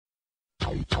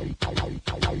Welcome to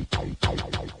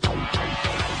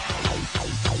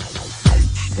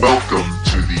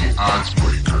the Odds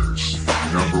Breakers,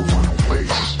 number one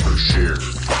place for shared,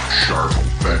 sharp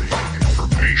betting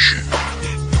information.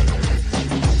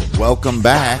 Welcome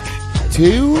back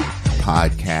to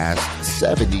podcast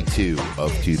 72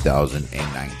 of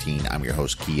 2019. I'm your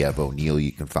host, Kiev O'Neill.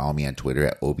 You can follow me on Twitter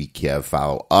at OBKiev.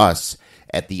 Follow us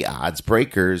at the Odds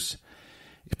Breakers.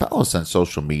 Follow us on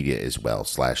social media as well,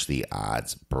 / the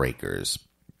Odds Breakers.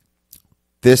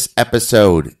 This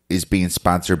episode is being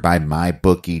sponsored by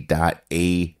mybookie.ag.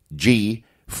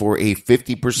 For a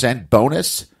 50%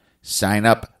 bonus, sign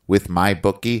up with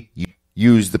MyBookie.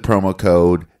 Use the promo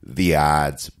code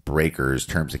TheOddsBreakers.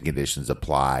 Terms and conditions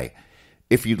apply.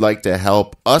 If you'd like to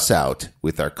help us out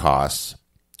with our costs,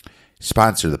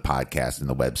 sponsor the podcast and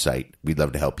the website. We'd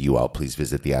love to help you out. Please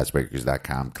visit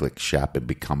theoddsbreakers.com, click shop, and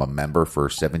become a member for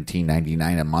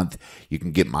 $17.99 a month. You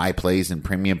can get my plays and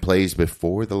premium plays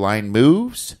before the line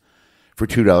moves. For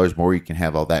 $2 more, you can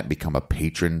have all that and become a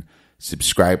patron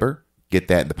subscriber. Get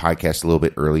that in the podcast a little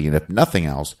bit early. And if nothing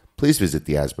else, please visit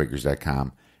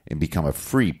theoddsbreakers.com and become a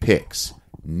free picks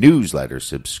newsletter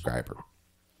subscriber.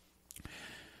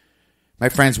 My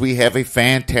friends, we have a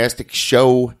fantastic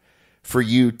show for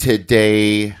you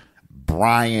today.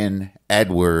 Brian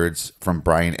Edwards from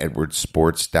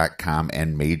BrianEdwardsSports.com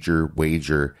and Major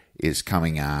Wager is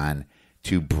coming on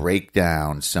to break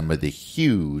down some of the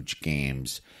huge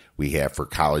games we have for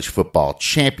college football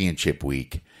championship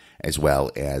week, as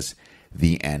well as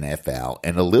the NFL,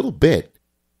 and a little bit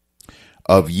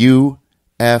of UFC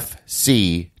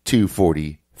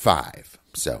 245.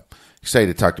 So excited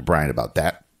to talk to Brian about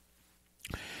that.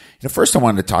 First I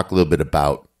wanted to talk a little bit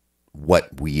about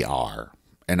what we are.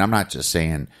 And I'm not just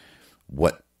saying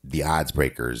what the Odds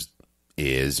Breakers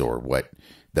is or what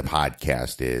the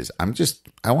podcast is. I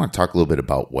want to talk a little bit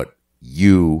about what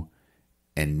you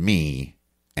and me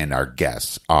and our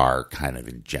guests are kind of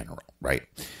in general, right?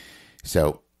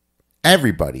 So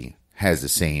everybody has the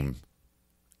same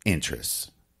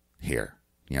interests here.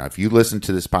 If you listen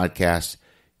to this podcast,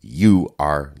 you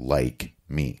are like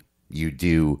me. You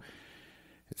do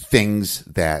things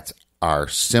that are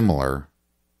similar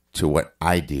to what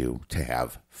I do to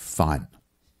have fun,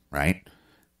 right?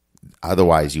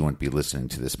 Otherwise, you wouldn't be listening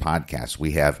to this podcast.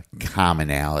 We have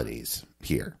commonalities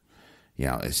here.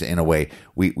 It's in a way,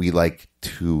 we like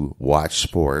to watch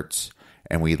sports,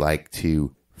 and we like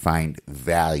to find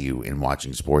value in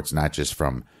watching sports, not just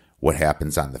from what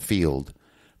happens on the field,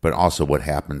 but also what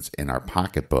happens in our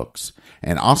pocketbooks,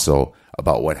 and also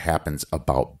about what happens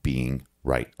about being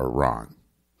right or wrong.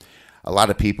 A lot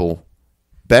of people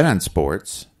bet on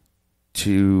sports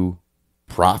to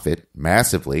profit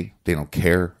massively. They don't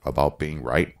care about being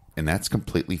right, and that's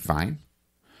completely fine.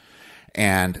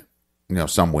 And,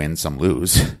 some win, some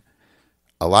lose.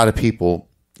 A lot of people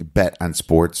bet on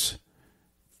sports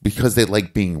because they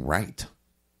like being right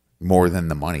more than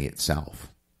the money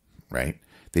itself, right?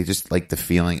 They just like the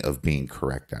feeling of being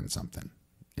correct on something.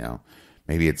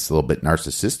 Maybe it's a little bit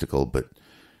narcissistical, but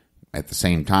at the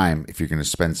same time, if you're going to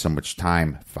spend so much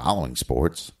time following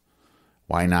sports,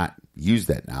 why not use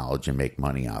that knowledge and make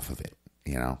money off of it,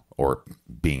 or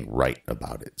being right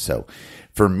about it? So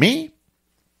for me,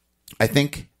 I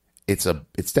think it's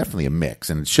definitely a mix,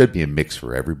 and it should be a mix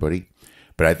for everybody.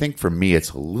 But I think for me,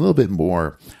 it's a little bit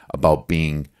more about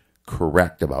being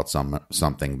correct about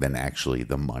something than actually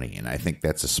the money. And I think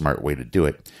that's a smart way to do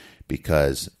it,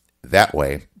 because that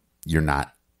way you're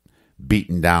not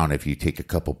beaten down if you take a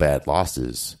couple bad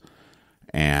losses,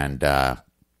 and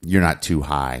you're not too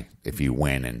high if you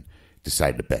win and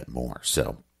decide to bet more.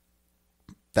 So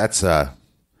that's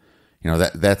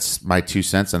that's my 2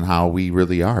 cents on how we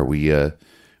really are. We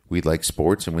like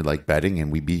sports, and we like betting,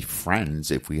 and we'd be friends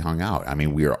if we hung out. I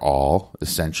mean, we are all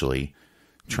essentially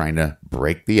trying to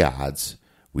break the odds.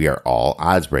 We are all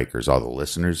odds breakers. All the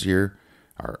listeners here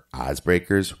are odds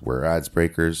breakers. We're odds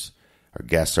breakers. Our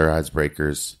guests are odds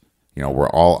breakers. We're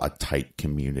all a tight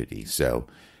community. So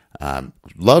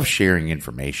love sharing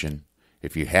information.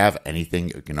 If you have anything,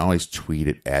 you can always tweet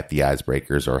it at the Odds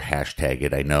Breakers or hashtag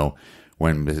it. I know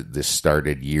when this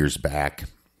started years back, it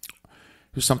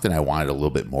was something I wanted a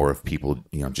little bit more of people,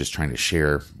 just trying to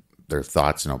share their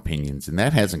thoughts and opinions. And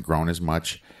that hasn't grown as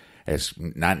much,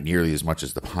 not nearly as much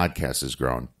as the podcast has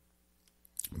grown.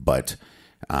 But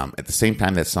at the same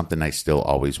time, that's something I still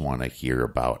always want to hear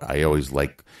about. I always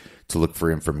like to look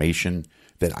for information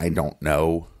that I don't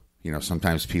know.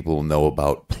 Sometimes people know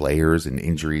about players and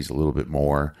injuries a little bit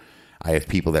more. I have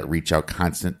people that reach out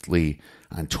constantly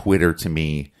on Twitter to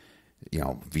me,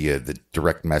 via the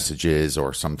direct messages,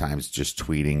 or sometimes just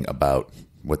tweeting about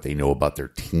what they know about their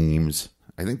teams.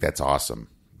 I think that's awesome.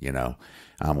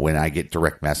 When I get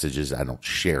direct messages, I don't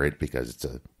share it because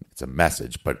it's a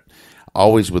message, but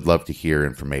always would love to hear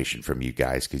information from you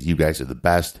guys because you guys are the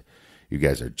best. You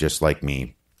guys are just like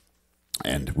me,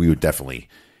 and we would definitely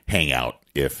hang out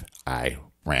if I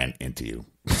ran into you.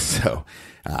 So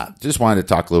just wanted to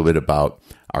talk a little bit about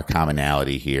our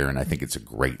commonality here, and I think it's a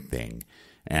great thing.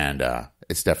 And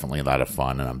it's definitely a lot of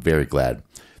fun, and I'm very glad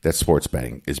that sports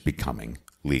betting is becoming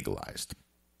legalized.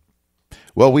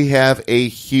 Well, we have a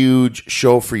huge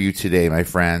show for you today, my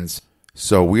friends.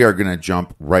 So we are going to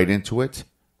jump right into it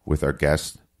with our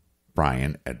guest,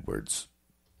 Brian Edwards.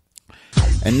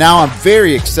 And now I'm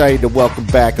very excited to welcome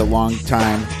back a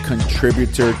longtime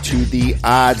contributor to the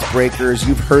Odds Breakers.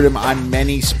 You've heard him on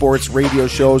many sports radio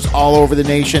shows all over the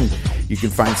nation. You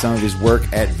can find some of his work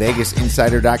at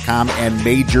VegasInsider.com and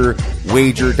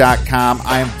MajorWager.com.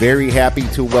 I am very happy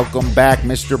to welcome back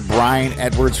Mr. Brian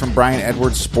Edwards from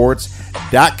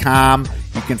BrianEdwardsSports.com.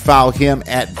 You can follow him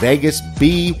at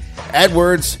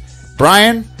VegasBEdwards.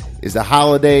 Brian, is the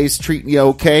holidays treating you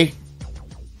okay?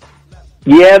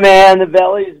 Yeah, man, the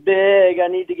belly's big. I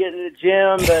need to get in the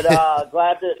gym, but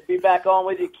glad to be back on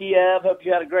with you, Kiev. Hope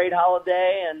you had a great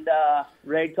holiday and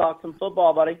ready to talk some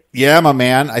football, buddy. Yeah, my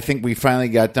man. I think we finally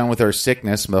got done with our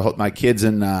sickness. My kids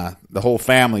and the whole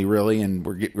family, really, and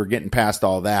we're getting past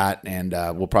all that, and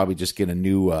we'll probably just get a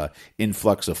new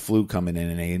influx of flu coming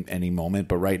in any moment.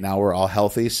 But right now, we're all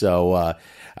healthy, so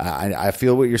I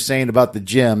feel what you're saying about the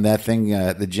gym. That thing,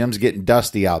 the gym's getting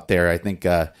dusty out there. I think.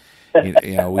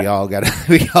 We all got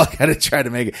to try to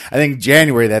make it. I think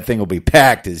January that thing will be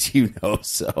packed, as you know.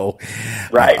 So,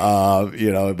 right.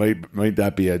 It might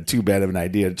not be too bad of an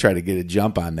idea to try to get a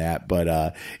jump on that.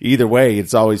 But either way,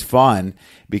 it's always fun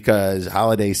because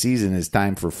holiday season is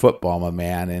time for football, my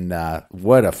man. And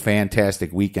what a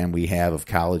fantastic weekend we have of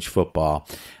college football.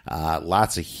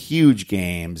 Lots of huge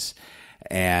games,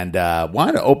 and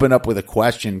wanted to open up with a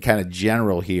question, kind of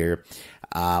general here.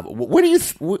 Who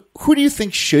do you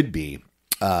think should be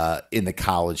in the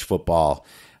college football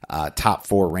top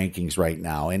 4 rankings right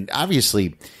now? And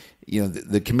obviously,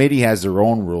 the committee has their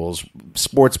own rules.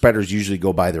 Sports bettors usually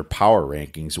go by their power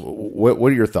rankings. What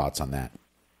are your thoughts on that?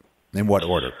 In what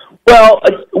order? Well,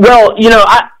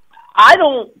 I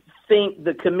don't think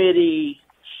the committee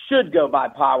should go by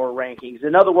power rankings.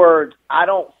 In other words, I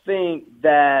don't think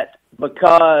that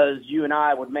because you and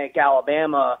I would make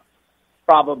Alabama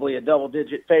probably a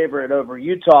double-digit favorite over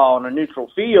Utah on a neutral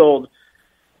field,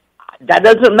 that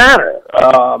doesn't matter.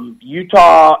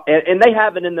 Utah, and they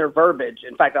have it in their verbiage.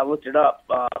 In fact, I looked it up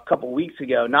a couple weeks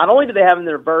ago. Not only do they have in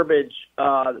their verbiage,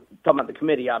 talking about the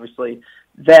committee, obviously,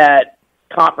 that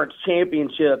conference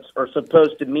championships are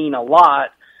supposed to mean a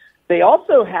lot, they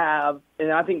also have,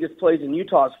 and I think this plays in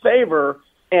Utah's favor,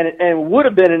 and would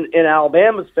have been in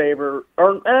Alabama's favor,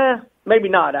 or maybe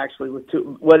not actually.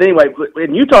 Well, anyway,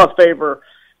 in Utah's favor,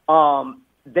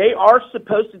 they are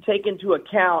supposed to take into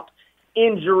account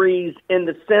injuries in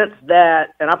the sense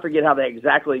that, and I forget how they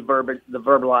exactly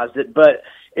verbalized it, but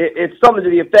it's something to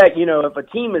the effect, if a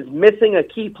team is missing a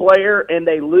key player and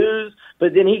they lose,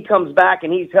 but then he comes back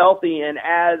and he's healthy, and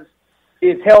as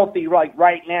is healthy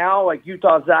right now, like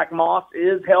Utah's Zach Moss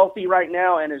is healthy right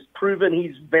now and has proven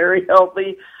he's very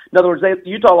healthy. In other words,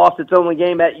 Utah lost its only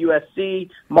game at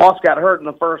USC. Moss got hurt in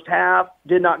the first half,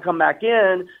 did not come back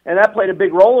in, and that played a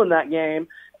big role in that game.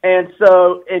 And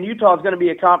Utah is going to be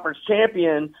a conference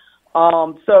champion.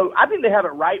 So I think they have it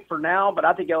right for now, but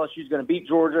I think LSU is going to beat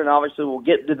Georgia, and obviously we'll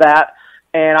get to that.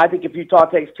 And I think if Utah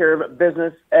takes care of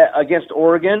business against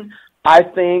Oregon, I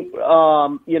think,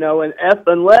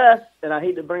 unless, and I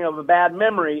hate to bring up a bad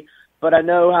memory, but I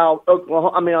know how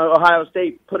Ohio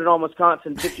State put it on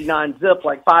Wisconsin 59-0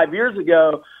 like 5 years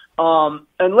ago.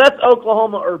 Unless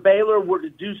Oklahoma or Baylor were to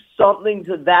do something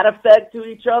to that effect to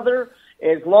each other,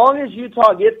 as long as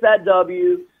Utah gets that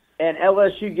W and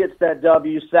LSU gets that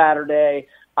W Saturday,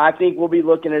 I think we'll be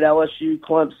looking at LSU,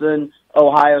 Clemson,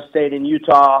 Ohio State, and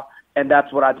Utah, and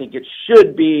that's what I think it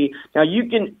should be. Now, you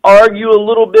can argue a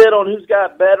little bit on who's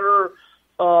got better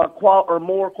or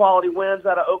more quality wins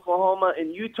out of Oklahoma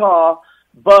and Utah,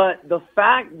 but the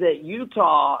fact that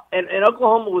Utah and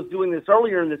Oklahoma was doing this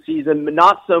earlier in the season, but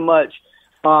not so much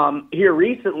here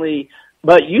recently,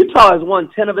 but Utah has won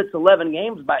 10 of its 11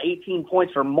 games by 18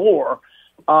 points or more.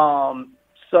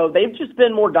 So they've just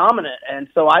been more dominant. And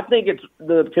so I think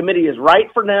the committee is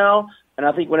right for now. And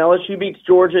I think when LSU beats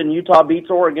Georgia and Utah beats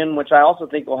Oregon, which I also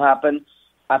think will happen,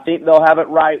 I think they'll have it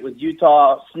right with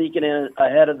Utah sneaking in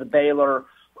ahead of the Baylor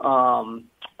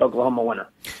Oklahoma winner.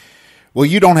 Well,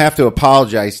 you don't have to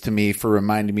apologize to me for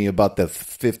reminding me about the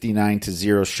 59-0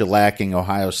 shellacking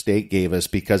Ohio State gave us,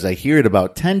 because I hear it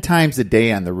about 10 times a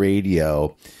day on the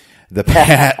radio the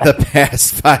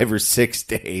past 5 or 6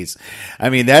 days. I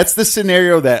mean, that's the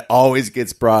scenario that always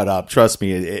gets brought up. Trust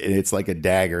me, it's like a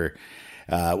dagger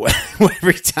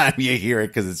every time you hear it,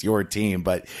 because it's your team.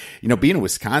 But, being a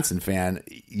Wisconsin fan,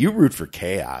 you root for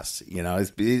chaos.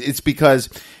 It's because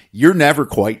you're never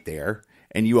quite there.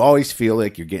 And you always feel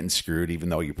like you're getting screwed, even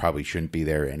though you probably shouldn't be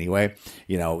there anyway.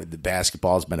 The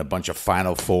basketball's been a bunch of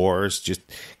Final Fours, just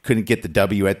couldn't get the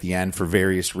W at the end for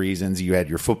various reasons. You had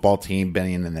your football team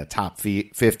being in the top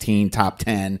 15, top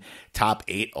 10, top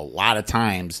 8 a lot of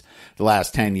times the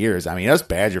last 10 years. I mean, us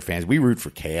Badger fans, we root for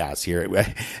chaos here.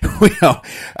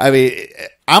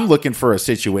 I'm looking for a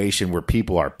situation where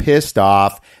people are pissed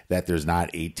off that there's not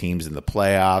 8 teams in the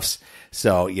playoffs.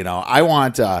 So,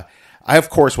 I,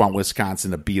 of course, want Wisconsin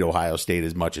to beat Ohio State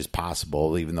as much as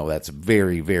possible, even though that's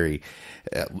very, very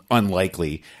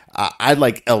unlikely. I'd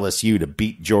like LSU to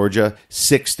beat Georgia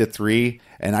 6-3,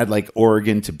 and I'd like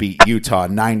Oregon to beat Utah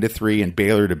 9-3, and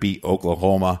Baylor to beat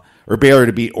Oklahoma, or Baylor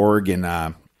to beat Oregon.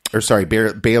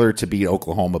 Baylor to beat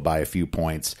Oklahoma by a few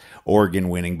points, Oregon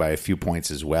winning by a few points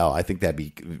as well. I think that'd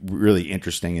be really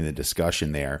interesting in the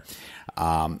discussion there.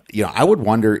 I would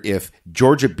wonder if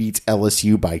Georgia beats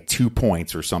LSU by 2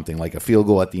 points or something, like a field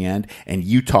goal at the end, and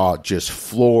Utah just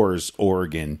floors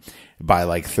Oregon by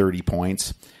like 30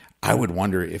 points. I would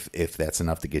wonder if that's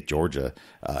enough to get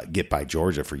by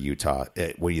Georgia for Utah.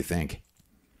 What do you think?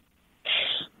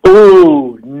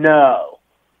 Ooh, no.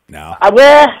 No.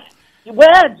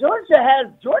 Georgia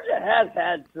has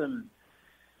had some.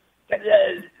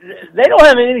 They don't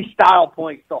have any style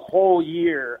points the whole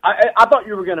year. I thought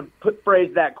you were going to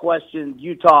phrase that question,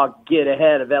 Utah get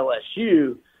ahead of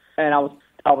LSU, and I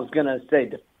was going to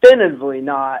say definitively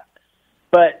not.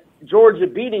 But Georgia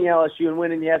beating LSU and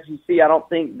winning the SEC, I don't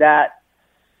think that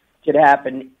could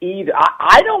happen either.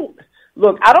 I don't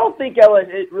think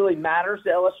it really matters to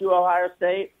LSU, Ohio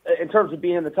State in terms of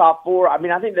being in the top 4. I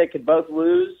mean, I think they could both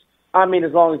lose. I mean,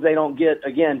 as long as they don't get,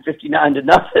 again,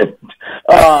 59-0.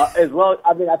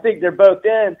 I think they're both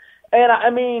in. And,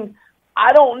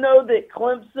 I don't know that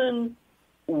Clemson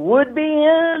would be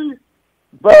in,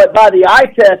 but by the eye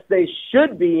test, they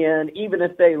should be in, even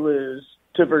if they lose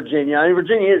to Virginia. I mean,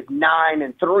 Virginia is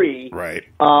 9-3. Right.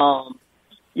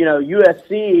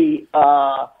 USC,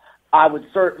 I would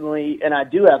certainly, and I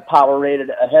do have power rated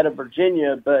ahead of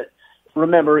Virginia, but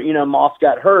remember, Moss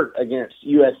got hurt against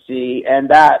USC,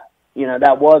 and that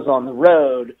was on the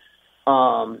road.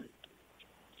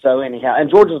 So anyhow, and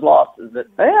Georgia's loss is at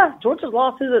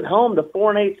home to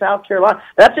 4-8 South Carolina.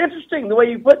 That's interesting the way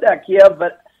you put that, Kiev.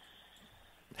 But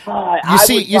I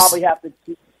would probably have to.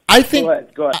 I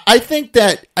think. Go ahead. I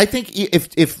think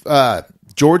if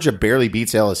Georgia barely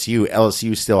beats LSU,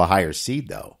 LSU is still a higher seed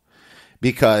though,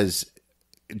 because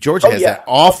Georgia has that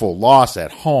awful loss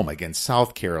at home against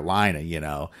South Carolina.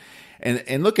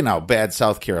 And looking how bad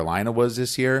South Carolina was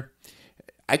this year,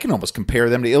 I can almost compare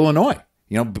them to Illinois.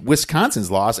 Wisconsin's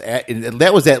loss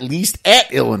that was at least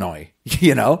at Illinois.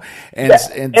 And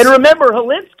remember,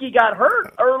 Helinski got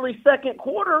hurt early second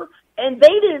quarter, and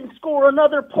they didn't score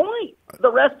another point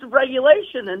the rest of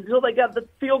regulation until they got the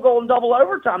field goal in double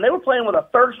overtime. They were playing with a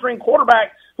third-string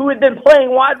quarterback who had been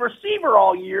playing wide receiver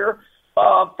all year.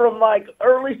 From like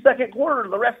early second quarter to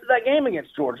the rest of that game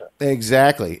against Georgia.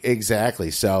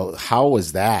 Exactly. So how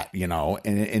was that,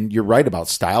 and you're right about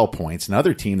style points.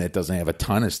 Another team that doesn't have a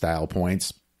ton of style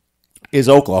points is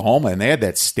Oklahoma, and they had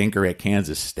that stinker at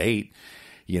Kansas State.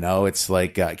 It's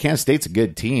like Kansas State's a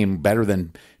good team, better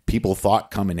than people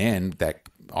thought coming in, that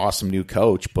awesome new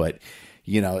coach, but,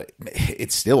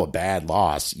 it's still a bad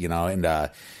loss,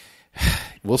 and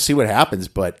we'll see what happens.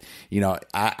 But,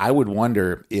 I would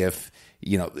wonder if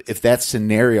that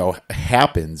scenario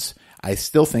happens. I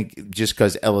still think just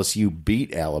because LSU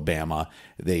beat Alabama,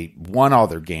 they won all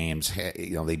their games,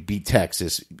 they beat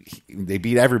Texas, they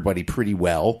beat everybody pretty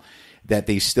well, that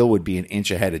they still would be an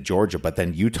inch ahead of Georgia. But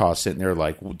then Utah sitting there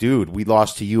like, well, dude, we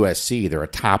lost to USC. They're a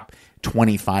top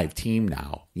 25 team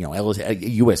now.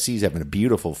 USC's having a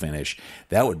beautiful finish.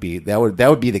 That would be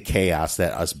the chaos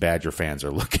that us Badger fans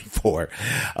are looking for,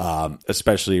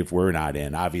 especially if we're not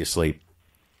in. Obviously,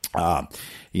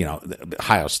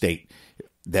 Ohio State,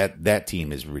 that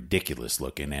team is ridiculous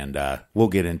looking, and we'll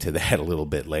get into that a little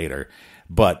bit later.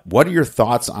 But what are your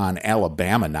thoughts on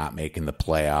Alabama not making the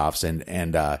playoffs and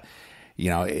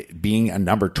it being a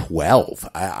number 12?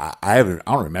 I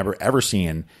don't remember ever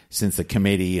seeing, since the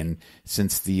committee and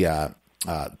since the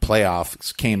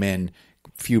playoffs came in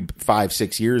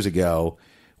 5-6 years ago,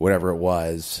 whatever it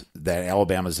was, that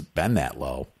Alabama's been that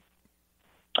low.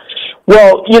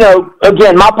 Well,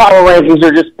 again, my power rankings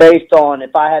are just based on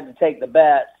if I had to take the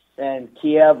bet and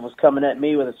Kiev was coming at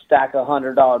me with a stack of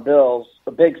 $100 bills,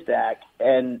 a big stack,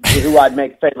 and who I'd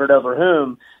make favorite over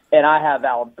whom, and I have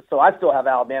Alabama, so I still have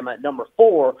Alabama at number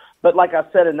 4. But like I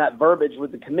said in that verbiage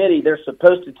with the committee, they're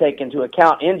supposed to take into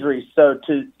account injuries. So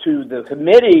to the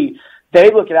committee, they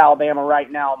look at Alabama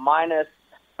right now minus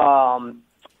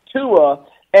Tua.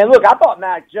 And look, I thought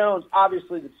Mac Jones,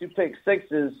 obviously the 2 pick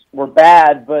sixes were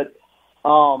bad, but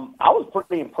I was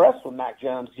pretty impressed with Mac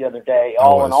Jones the other day,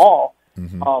 all in all.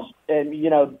 Mm-hmm. And,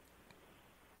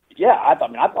 yeah, I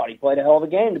thought he played a hell of a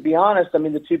game, to be honest. I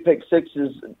mean, the 2 pick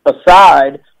sixes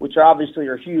aside, which obviously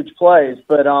are huge plays,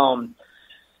 but,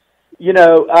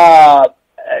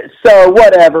 so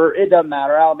whatever, it doesn't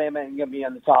matter. Alabama ain't going to be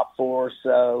in the top 4,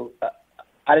 so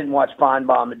I didn't watch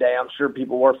Feinbaum today. I'm sure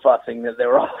people were fussing that they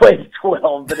were always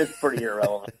 12, but it's pretty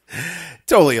irrelevant.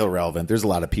 Totally irrelevant. There's a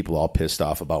lot of people all pissed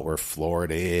off about where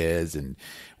Florida is and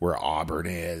where Auburn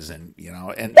is, and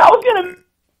and I was gonna.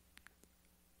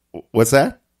 What's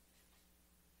that?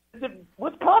 Did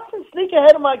Wisconsin sneak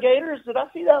ahead of my Gators? Did I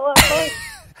see that last night?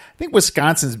 I think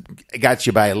Wisconsin's got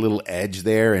you by a little edge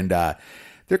there, and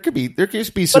there could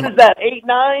just be some. What is that?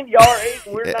 8-9? Y'all are 8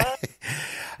 and we're 9.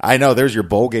 I know. There's your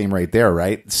bowl game right there,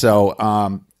 right?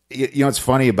 So, it's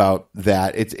funny about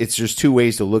that. It's just two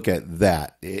ways to look at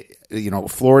that.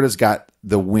 Florida's got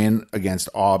the win against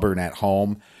Auburn at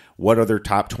home. What other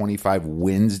top 25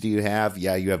 wins do you have?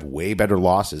 Yeah, you have way better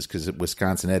losses because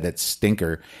Wisconsin had that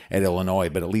stinker at Illinois,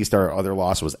 but at least our other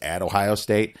loss was at Ohio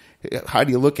State. How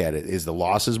do you look at it? Is the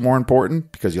losses more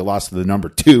important because you lost to the number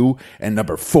 2 and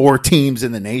number 4 teams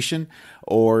in the nation?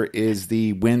 Or is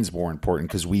the wins more important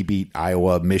because we beat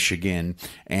Iowa, Michigan,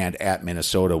 and at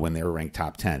Minnesota when they were ranked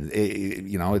top 10?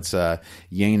 It's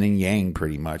yin and yang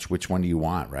pretty much. Which one do you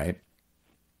want, right?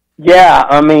 Yeah,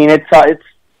 I mean,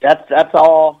 that's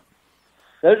all.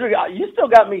 You still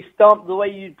got me stumped the way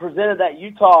you presented that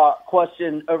Utah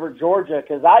question over Georgia,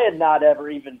 because I had not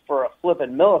ever even for a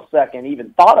flipping millisecond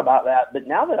even thought about that. But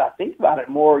now that I think about it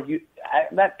more,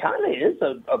 that kind of is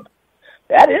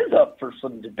that is up for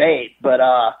some debate. But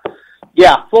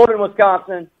yeah, Florida and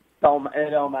Wisconsin,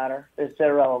 it don't matter. It's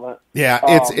irrelevant. Yeah,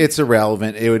 it's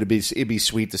irrelevant. It'd be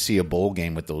sweet to see a bowl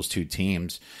game with those two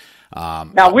teams.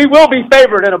 Now, we will be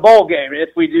favored in a bowl game if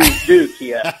we do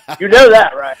Kiev. You know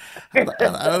that, right? I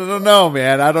don't know,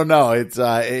 man. I don't know. It's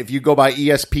if you go by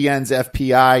ESPN's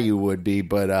FPI, you would be,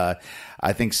 but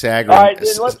I think Sagarin. All right,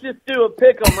 then let's just do a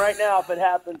pick 'em right now if it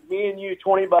happens. Me and you,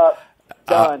 $20.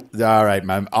 Done. All right,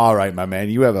 my man.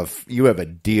 You have a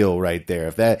deal right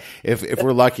there. If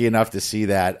we're lucky enough to see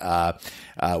that,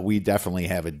 we definitely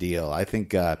have a deal. I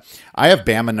think I have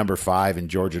Bama number 5 and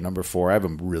Georgia number 4. I have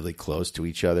them really close to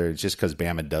each other. It's just because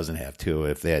Bama doesn't have 2.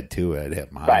 If they had 2, I'd have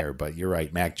them higher. Right. But you're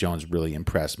right. Mac Jones really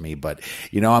impressed me. But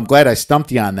I'm glad I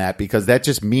stumped you on that because that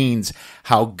just means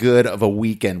how good of a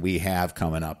weekend we have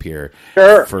coming up here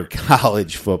for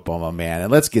college football, my man.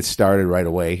 And let's get started right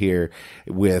away here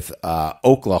with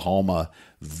Oklahoma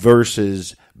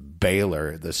versus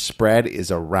Baylor. The spread is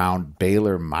around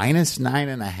Baylor minus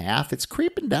 9.5. It's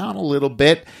creeping down a little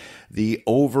bit. The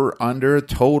over-under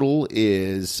total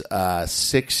is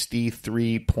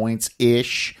 63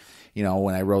 points-ish.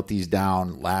 When I wrote these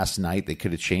down last night, they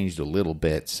could have changed a little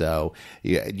bit. So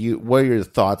what are your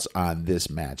thoughts on this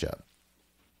matchup?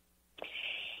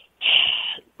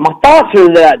 My thoughts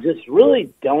are that I just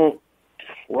really don't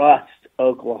trust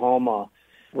Oklahoma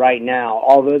right now,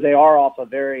 although they are off a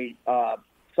very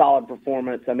solid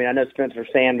performance. I mean, I know Spencer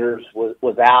Sanders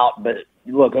was out, but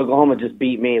look, Oklahoma just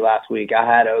beat me last week. I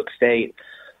had Oak State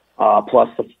plus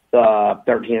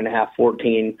 13.5,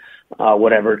 14,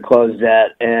 whatever it closed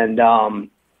at. And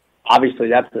obviously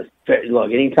that's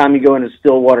look, anytime you go into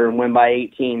Stillwater and win by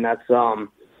 18, that's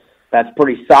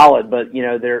pretty solid. But,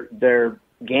 their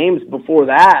games before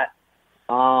that,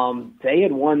 they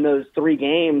had won those 3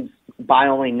 games by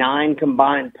only 9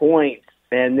 combined points,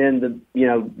 and then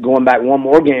going back one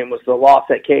more game was the loss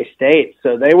at K-State.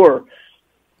 So they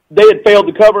had failed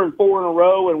to cover in 4 in a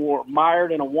row and were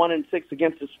mired in a 1-6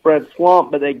 against the spread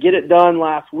slump, but they get it done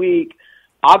last week.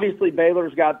 Obviously,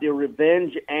 Baylor's got the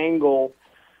revenge angle,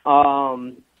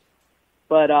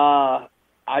 but I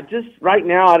just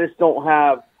don't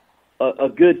have a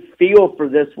good feel for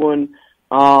this one.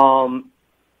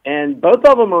 And both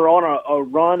of them are on a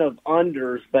run of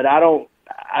unders, but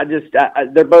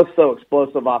they're both so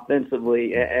explosive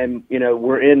offensively, and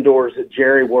we're indoors at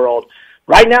Jerry World.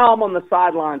 Right now I'm on the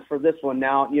sidelines for this one.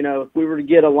 Now, if we were to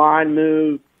get a line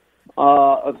move,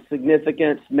 of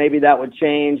significance, maybe that would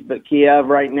change. But Kiev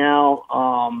right now,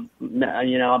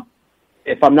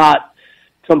 if I'm not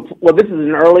this is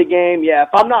an early game. Yeah, if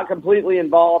I'm not completely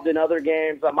involved in other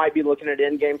games, I might be looking at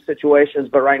in-game situations.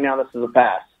 But right now, this is a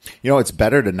pass. It's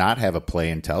better to not have a play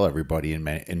and tell everybody in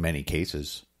many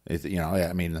cases. A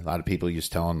lot of people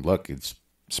just tell them, look, it's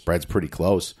spread's pretty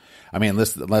close. I mean,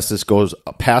 unless this goes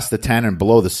past the 10 and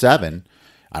below the 7,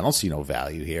 I don't see no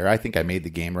value here. I think I made the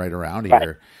game right around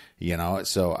here. Right.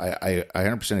 So I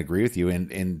 100% agree with you.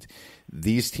 And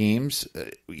these teams,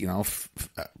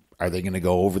 are they going to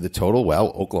go over the total?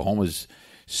 Well, Oklahoma's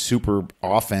super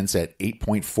offense at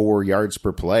 8.4 yards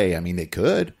per play. I mean, they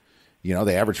could.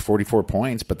 They average 44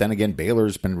 points, but then again,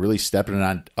 Baylor's been really stepping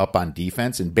up on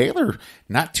defense. And Baylor,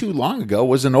 not too long ago,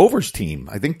 was an overs team.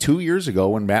 I think 2 years ago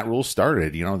when Matt Rule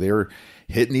started, they were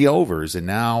hitting the overs. And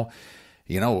now,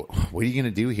 what are you going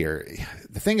to do here?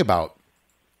 The thing about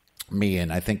me,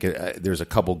 and I think there's a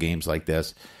couple games like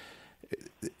this,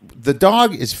 the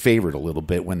dog is favored a little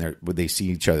bit when they see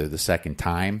each other the second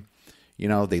time.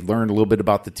 They learn a little bit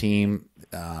about the team.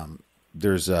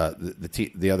 There's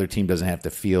the other team doesn't have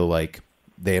to feel like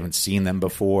they haven't seen them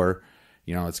before.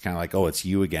 It's kind of like, oh, it's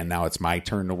you again. Now it's my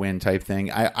turn to win type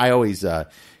thing. I always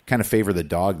kind of favor the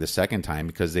dog the second time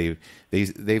because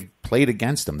they've played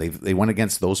against them. They went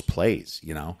against those plays.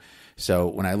 So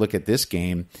when I look at this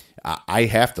game, I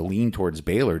have to lean towards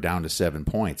Baylor down to 7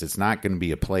 points. It's not going to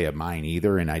be a play of mine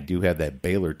either, and I do have that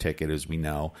Baylor ticket, as we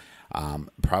know.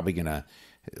 Probably going to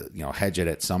hedge it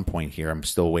at some point here. I'm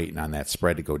still waiting on that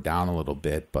spread to go down a little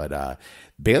bit, but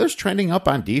Baylor's trending up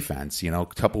on defense. A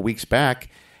couple weeks back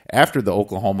after the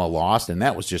Oklahoma loss, and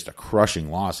that was just a crushing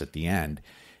loss at the end.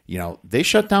 They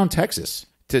shut down Texas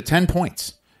to 10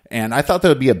 points, and I thought that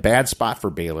would be a bad spot for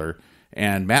Baylor.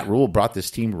 And Matt Rule brought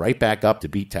this team right back up to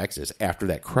beat Texas after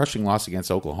that crushing loss against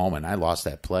Oklahoma, and I lost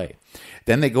that play.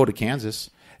 Then they go to Kansas.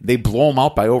 They blow them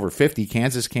out by over 50.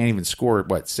 Kansas can't even score,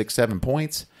 6-7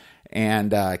 points?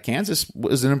 And Kansas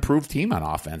was an improved team on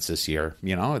offense this year.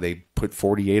 They put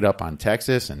 48 up on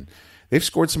Texas, and they've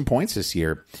scored some points this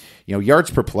year. Yards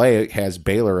per play has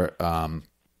Baylor,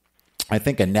 I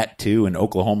think, a net 2, and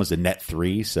Oklahoma's a net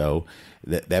 3. So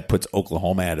that puts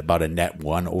Oklahoma at about a net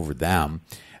 1 over them.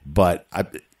 But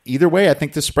either way, I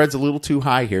think the spread's a little too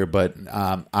high here, but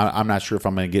I'm not sure if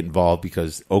I'm going to get involved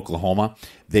because Oklahoma,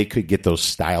 they could get those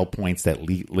style points that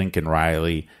Lincoln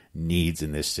Riley needs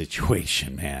in this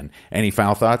situation, man. Any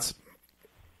final thoughts?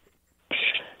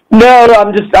 No,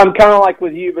 I'm kind of like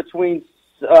with you between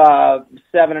 7.5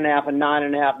 and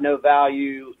 9.5, no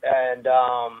value. And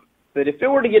but if it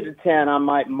were to get to 10, I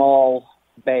might maul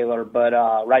Baylor, but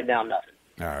right now, nothing.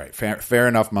 All right, fair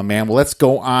enough, my man. Well, let's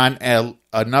go on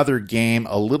another game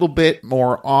a little bit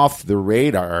more off the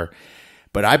radar,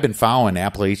 but I've been following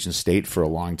Appalachian State for a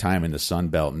long time in the Sun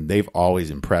Belt, and they've always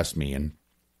impressed me. And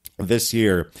this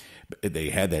year,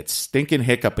 they had that stinking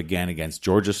hiccup again against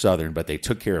Georgia Southern, but they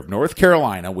took care of North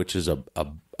Carolina, which is a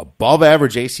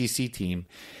above-average ACC team.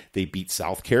 They beat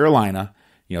South Carolina.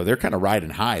 They're kind of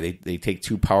riding high. They take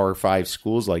 2 Power 5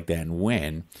 schools like that and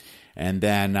win. And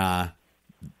then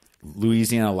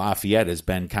Louisiana Lafayette has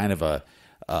been kind of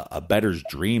a bettor's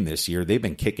dream this year. They've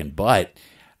been kicking butt.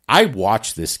 I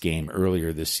watched this game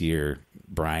earlier this year,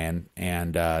 Brian,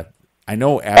 and I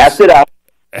know. Pass it up.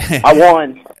 I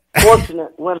won.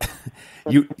 Fortunate winner.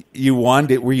 You won.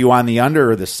 Were you on the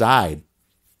under or the side?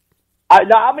 I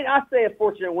say a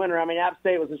fortunate winner. App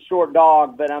State was a short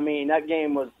dog, but that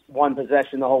game was one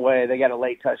possession the whole way. They got a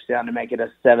late touchdown to make it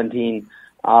a 17-7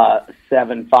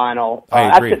 final.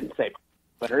 I agree. I couldn't say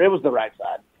winner. It was the right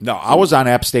side. No, I was on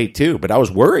App State too, but I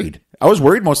was worried. I was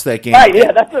worried most of that game. Right,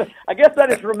 yeah. I guess I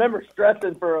just remember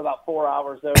stressing for about 4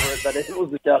 hours over it, but it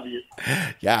was a W.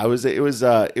 Yeah, it was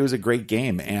a great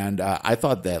game, and I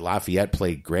thought that Lafayette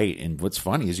played great. And what's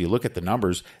funny is you look at the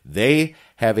numbers; they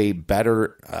have a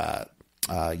better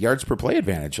yards per play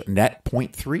advantage, net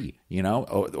 0.3,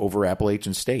 over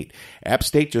Appalachian State. App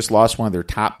State just lost one of their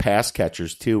top pass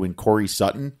catchers too, in Corey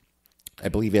Sutton. I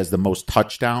believe he has the most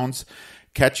touchdowns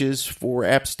catches for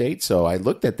App State. So I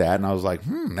looked at that and I was like,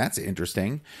 that's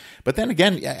interesting. But then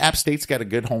again, App State's got a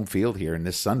good home field here, and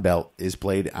this Sun Belt is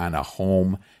played on a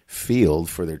home field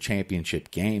for their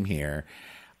championship game here.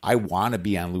 I want to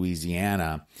be on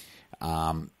Louisiana,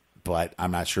 but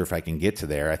I'm not sure if I can get to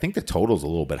there. I think the total's a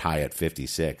little bit high at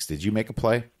 56. Did you make a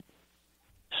play?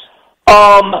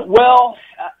 Well,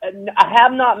 I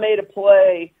have not made a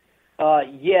play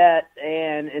yet,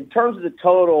 and in terms of the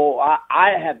total,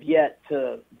 I have yet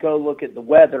to go look at the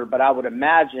weather, but I would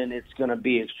imagine it's going to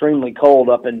be extremely cold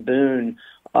up in Boone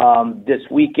this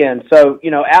weekend. So,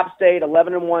 App State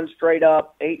 11-1 straight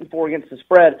up, 8-4 against the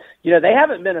spread. They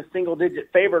haven't been a single-digit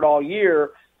favorite all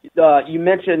year. You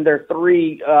mentioned their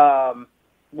three.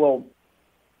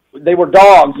 They were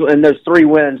dogs in those 3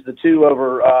 wins, the 2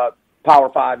 over Power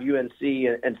 5, UNC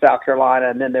and South Carolina,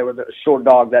 and then they were the short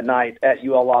dog that night at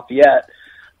UL Lafayette.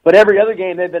 But every other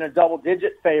game, they've been a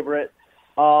double-digit favorite.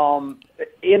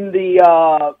 In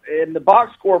the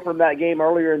box score from that game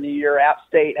earlier in the year, App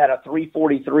State had a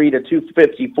 343 to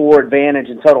 254 advantage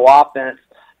in total offense.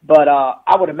 But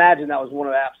I would imagine that was one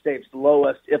of App State's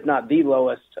lowest, if not the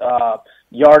lowest,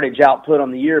 yardage output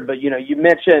on the year. But you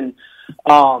mentioned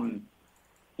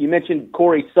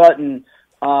Corey Sutton.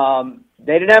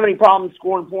 They didn't have any problem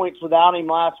scoring points without him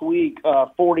last week,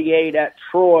 48 at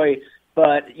Troy.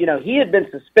 But he had been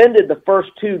suspended the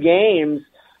first 2 games.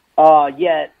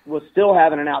 Yet was still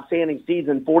having an outstanding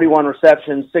season, 41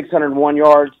 receptions, 601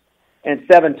 yards, and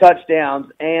 7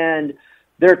 touchdowns. And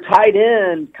their tight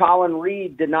end, Colin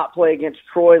Reed, did not play against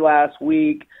Troy last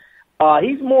week.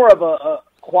 He's more of a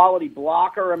quality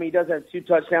blocker. I mean, he does have 2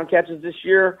 touchdown catches this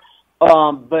year,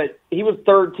 but he was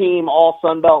 3rd team All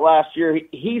Sun Belt last year.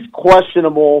 He's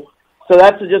questionable, so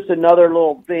that's just another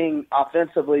little thing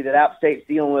offensively that App State's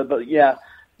dealing with. But, yeah,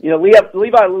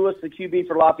 Levi Lewis, the QB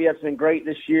for Lafayette's been great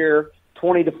this year,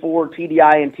 20-4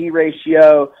 TDI-INT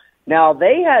ratio. Now,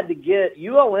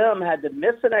 ULM had to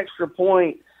miss an extra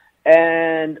point,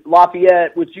 and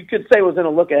Lafayette, which you could say was in a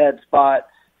look-ahead spot,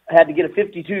 had to get a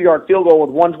 52-yard field goal with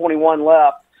 1:21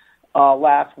 left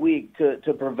last week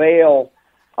to prevail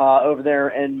over there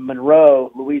in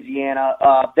Monroe, Louisiana.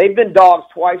 They've been dogs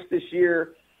twice this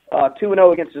year,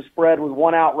 2-0 against the spread with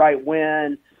 1 outright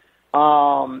win.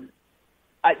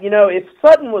 If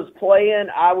Sutton was playing,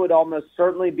 I would almost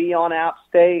certainly be on App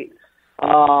State.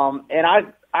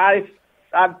 And I'd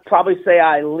probably say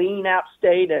I lean App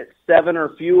State at 7 or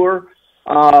fewer.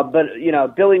 But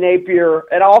Billy Napier,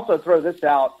 and I'll also throw this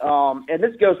out, and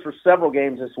this goes for several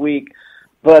games this week,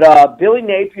 but Billy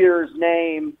Napier's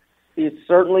name is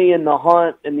certainly in the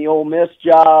hunt in the Ole Miss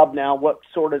job. Now, what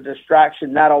sort of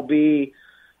distraction that'll be,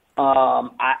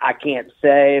 I can't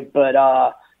say, but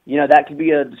that could be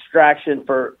a distraction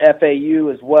for FAU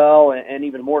as well, and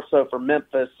even more so for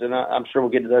Memphis, and I'm sure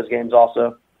we'll get to those games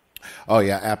also. Oh,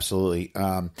 yeah, absolutely.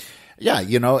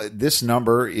 This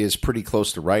number is pretty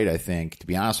close to right, I think. To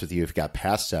be honest with you, if you got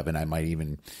past 7, I might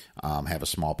even have a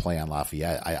small play on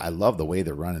Lafayette. I love the way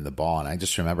they're running the ball, and I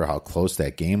just remember how close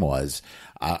that game was.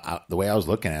 The way I was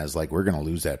looking at it, I was like, we're going to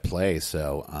lose that play.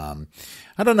 So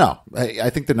I don't know. I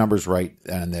think the number's right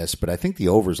on this, but I think the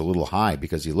over is a little high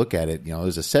because you look at it, it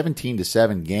was a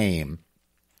 17-7 game.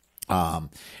 And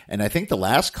I think the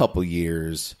last couple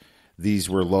years, these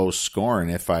were low scoring,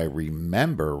 if I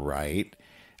remember right.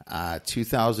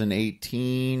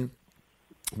 2018,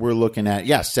 we're looking at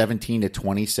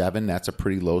 17-27. That's a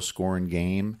pretty low scoring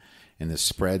game, and the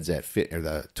spreads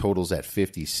the totals at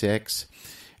 56.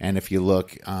 And if you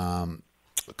look a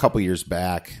couple years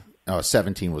back,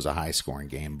 17 was a high scoring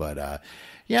game. But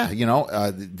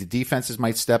the defenses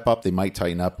might step up, they might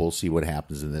tighten up. We'll see what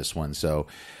happens in this one. So,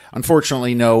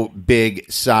 unfortunately, no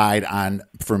big side on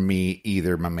for me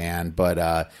either, my man.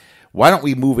 But why don't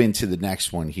we move into the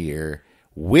next one here?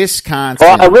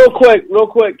 Wisconsin. Real quick,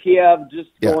 Kiev, just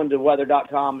going to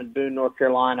weather.com in Boone, North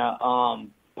Carolina.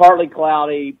 Partly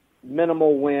cloudy,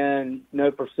 minimal wind, no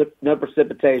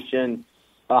precipitation,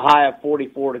 a high of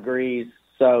 44 degrees.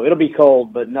 So it'll be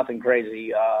cold, but nothing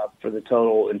crazy for the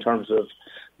total in terms of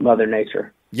Mother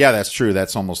Nature. Yeah, that's true.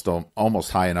 That's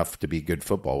almost high enough to be good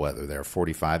football weather there.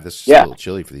 45. This is a little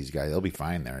chilly for these guys. They'll be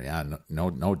fine there. Yeah,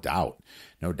 no doubt.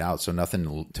 So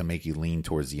nothing to make you lean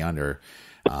towards the under.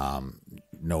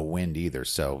 No wind either.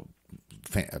 So,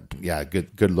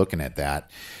 good looking at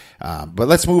that. But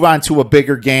let's move on to a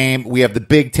bigger game. We have the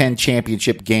Big Ten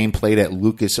championship game played at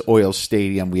Lucas Oil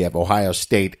Stadium. We have Ohio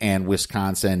State and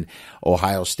Wisconsin.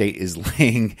 Ohio State is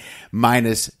laying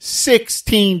minus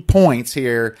 16 points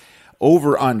here.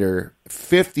 Over under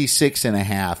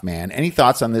 56.5, man. Any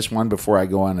thoughts on this one before I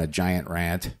go on a giant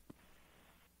rant?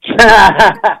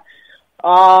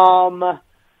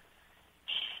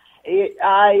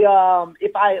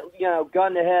 If I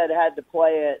gun to head had to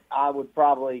play it, I would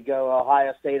probably go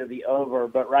Ohio State or the over.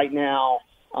 But right now,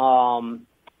 I'm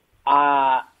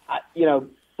not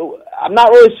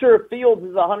really sure if Fields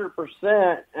is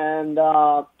 100%, and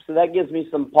so that gives me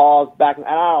some pause back. And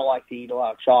I don't like to eat a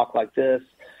lot of chalk like this,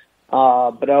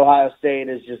 but Ohio State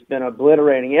has just been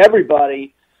obliterating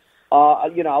everybody. I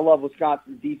love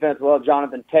Wisconsin's defense. I love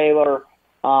Jonathan Taylor.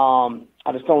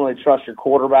 I just don't really trust your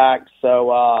quarterback, so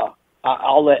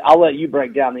I'll let you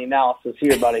break down the analysis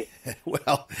here, buddy.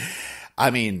 Well, I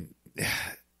mean,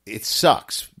 it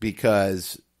sucks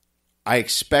because I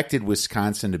expected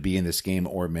Wisconsin to be in this game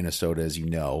or Minnesota, as you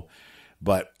know,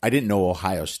 but I didn't know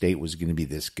Ohio State was going to be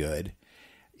this good.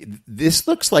 This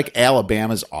looks like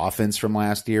Alabama's offense from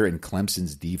last year and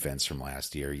Clemson's defense from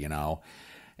last year, you know.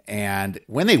 And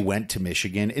when they went to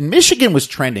Michigan, and Michigan was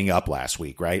trending up last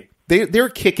week, right? They were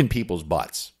kicking people's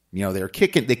butts. You know, they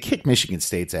kicked Michigan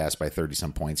State's ass by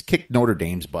 30-some points, kicked Notre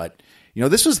Dame's butt. You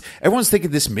know, everyone's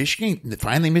thinking this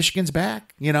finally Michigan's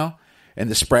back, you know. And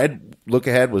the spread look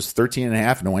ahead was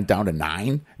 13.5 and it went down to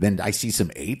 9. Then I see some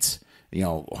 8s. You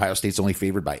know, Ohio State's only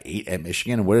favored by 8 at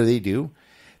Michigan. And what do?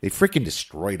 They freaking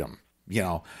destroyed them. You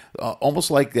know,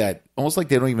 almost like that. Almost like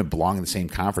they don't even belong in the same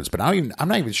conference. But I'm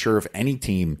not even sure if any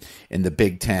team in the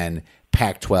Big 10,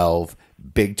 Pac-12,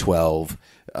 Big 12,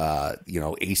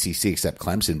 ACC except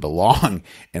Clemson belong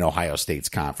in Ohio State's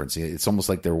conference. It's almost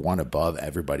like they're one above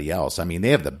everybody else. I mean, they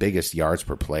have the biggest yards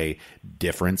per play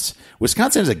difference.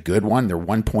 Wisconsin is a good one. They're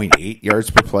 1.8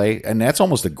 yards per play, and that's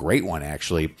almost a great one,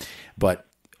 actually. But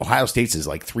Ohio State's is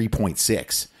like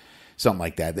 3.6. Something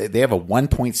like that. They have a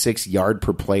 1.6 yard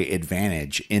per play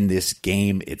advantage in this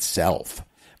game itself.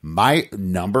 My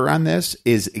number on this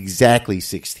is exactly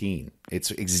 16. It's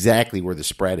exactly where the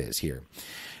spread is here.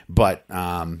 But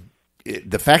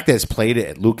the fact that it's played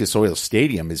at Lucas Oil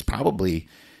Stadium is probably,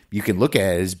 you can look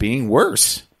at it as being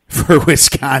worse for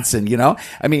Wisconsin, you know?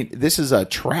 I mean, this is a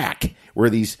track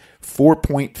where these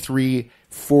 4.3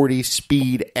 40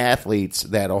 speed athletes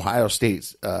that Ohio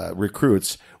State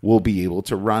recruits will be able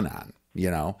to run on,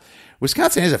 you know.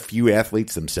 Wisconsin has a few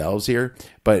athletes themselves here,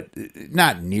 but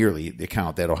not nearly the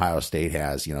count that Ohio State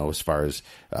has, you know, as far as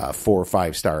 4 or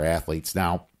 5 star athletes.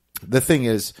 Now, the thing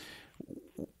is,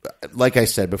 like I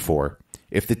said before,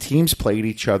 if the teams played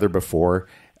each other before,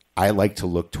 I like to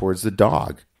look towards the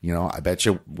dog. You know, I bet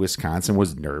you Wisconsin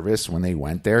was nervous when they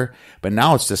went there, but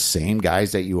now it's the same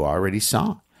guys that you already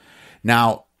saw.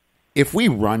 Now, if we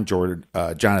run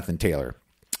Jonathan Taylor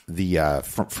the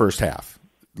first half,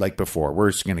 like before,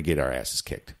 we're just going to get our asses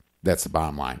kicked. That's the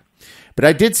bottom line. But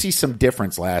I did see some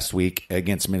difference last week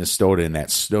against Minnesota in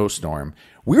that snowstorm.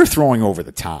 We were throwing over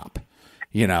the top,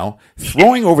 you know,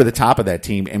 throwing over the top of that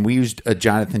team, and we used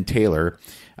Jonathan Taylor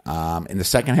in the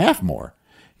second half more,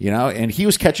 you know, and he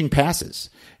was catching passes.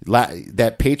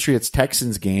 That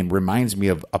Patriots-Texans game reminds me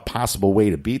of a possible way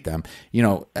to beat them. You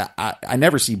know, I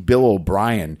never see Bill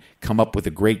O'Brien come up with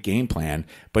a great game plan,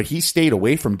 but he stayed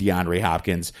away from DeAndre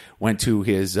Hopkins, went to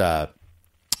his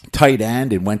tight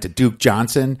end and went to Duke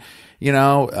Johnson, you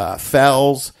know,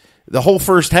 Fells. The whole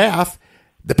first half,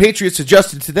 the Patriots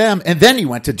adjusted to them, and then he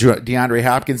went to DeAndre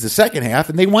Hopkins the second half,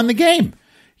 and they won the game.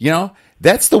 You know,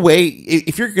 that's the way,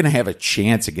 if you're going to have a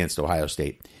chance against Ohio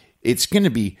State, it's going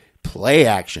to be play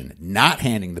action, not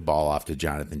handing the ball off to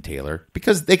Jonathan Taylor,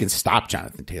 because they can stop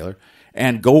Jonathan Taylor,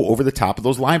 and go over the top of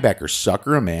those linebackers,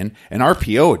 sucker them in. An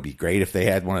RPO would be great if they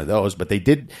had one of those, but they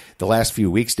did the last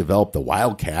few weeks develop the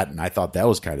Wildcat, and I thought that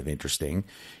was kind of interesting.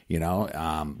 You know,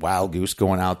 Wild Goose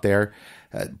going out there.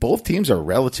 Both teams are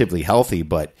relatively healthy,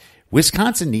 but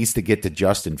Wisconsin needs to get to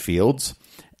Justin Fields,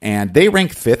 and they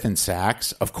rank 5th in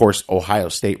sacks. Of course, Ohio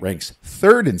State ranks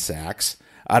 3rd in sacks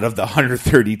out of the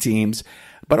 130 teams.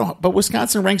 But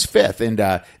Wisconsin ranks 5th,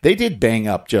 and they did bang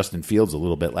up Justin Fields a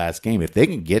little bit last game. If they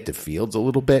can get to Fields a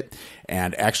little bit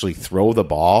and actually throw the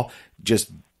ball,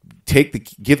 just give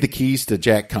the keys to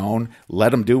Jack Cohn,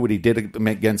 let him do what he did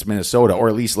against Minnesota, or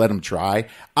at least let him try,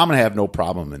 I'm going to have no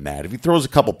problem in that. If he throws a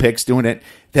couple picks doing it,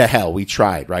 the hell, we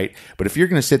tried, right? But if you're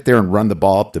going to sit there and run the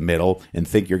ball up the middle and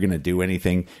think you're going to do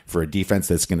anything for a defense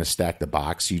that's going to stack the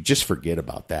box, you just forget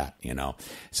about that, you know.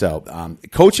 So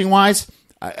coaching-wise,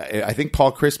 I think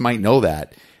Paul Chryst might know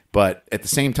that, but at the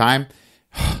same time,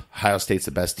 Ohio State's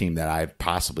the best team that I've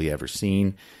possibly ever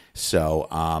seen. So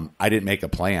I didn't make a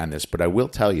play on this, but I will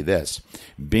tell you this.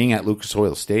 Being at Lucas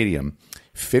Oil Stadium,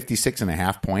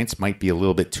 56.5 points might be a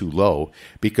little bit too low,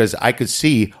 because I could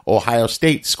see Ohio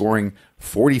State scoring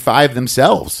 45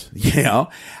 themselves. You know,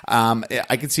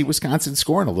 I could see Wisconsin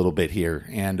scoring a little bit here,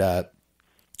 and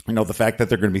you know, the fact that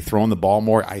they're going to be throwing the ball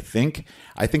more, I think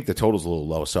the total's a little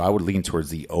low, so I would lean towards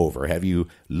the over. Have you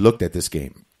looked at this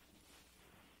game?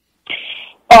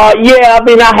 Yeah, I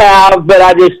mean, I have, but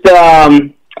I just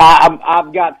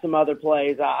I've got some other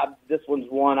plays. This one's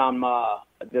one I'm on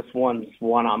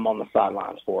the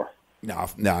sidelines for. No,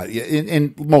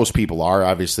 and most people are.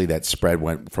 Obviously, that spread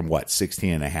went from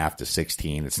 16.5 to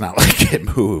 16. It's not like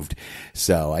it moved.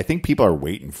 So I think people are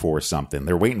waiting for something.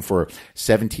 They're waiting for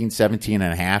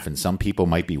 17.5, and some people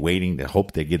might be waiting to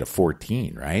hope they get a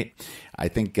 14, right? I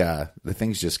think the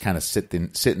thing's just kind of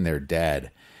sitting there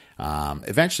dead.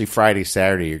 Eventually Friday,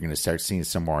 Saturday, you're going to start seeing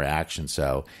some more action.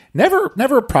 So never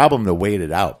a problem to wait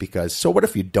it out, because so what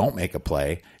if you don't make a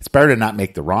play? It's better to not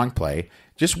make the wrong play.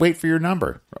 Just wait for your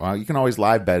number. Well, you can always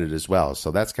live bet it as well. So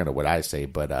that's kind of what I say.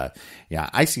 But yeah,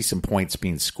 I see some points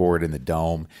being scored in the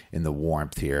dome, in the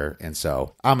warmth here. And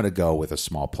so I'm going to go with a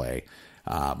small play,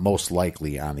 most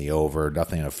likely on the over.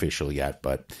 Nothing official yet,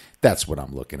 but that's what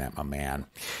I'm looking at, my man.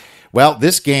 Well,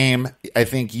 this game, I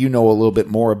think you know a little bit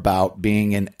more about,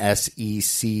 being in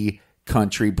SEC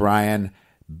country, Brian.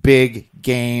 Big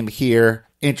game here.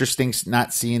 Interesting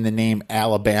not seeing the name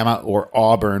Alabama or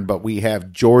Auburn, but we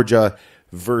have Georgia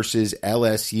versus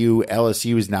LSU.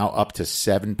 LSU is now up to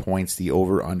 7 points. The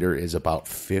over-under is about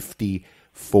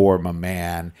 54, my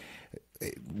man.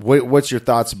 What's your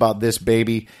thoughts about this,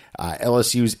 baby?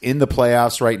 LSU's in the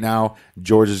playoffs right now.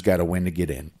 Georgia's got to win to get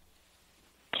in.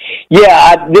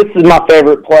 Yeah, this is my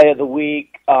favorite play of the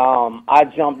week. I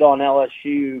jumped on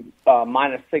LSU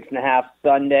minus 6.5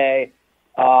 Sunday.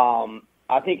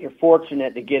 I think you're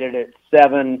fortunate to get it at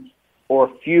 7 or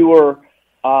fewer.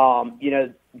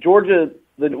 Georgia,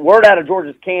 the word out of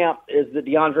Georgia's camp is that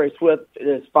DeAndre Swift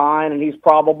is fine and he's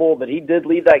probable, but he did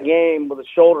leave that game with a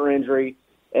shoulder injury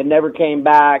and never came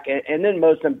back. And then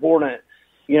most important,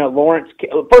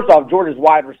 first off, Georgia's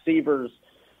wide receivers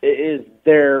is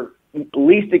their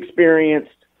least experienced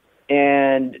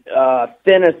and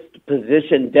thinnest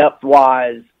position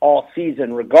depth-wise all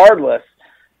season regardless.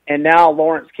 And now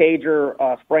Lawrence Cager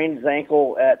sprained his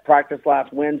ankle at practice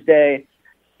last Wednesday,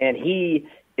 and he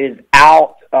is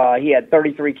out. He had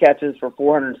 33 catches for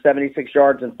 476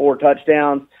 yards and 4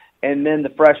 touchdowns. And then the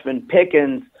freshman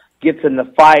Pickens gets in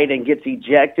the fight and gets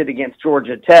ejected against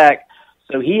Georgia Tech.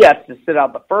 So he has to sit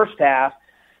out the first half,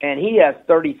 and he has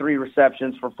 33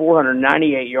 receptions for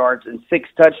 498 yards and 6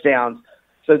 touchdowns.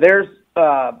 So there's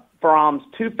Fromm's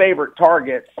 2 favorite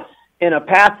targets in a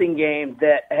passing game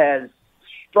that has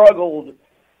struggled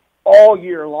all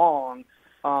year long,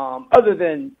 other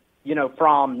than,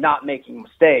 Fromm not making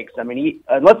mistakes. I mean,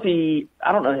 I don't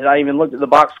know, I even looked at the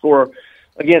box score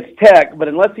against Tech, but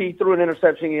unless he threw an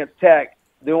interception against Tech,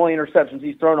 the only interceptions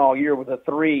he's thrown all year was a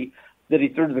 3 that he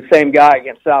threw to the same guy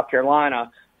against South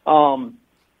Carolina.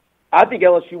 I think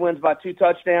LSU wins by 2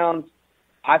 touchdowns.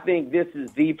 I think this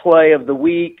is the play of the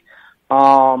week.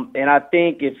 And I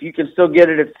think if you can still get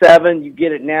it at 7, you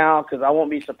get it now, because I won't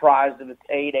be surprised if it's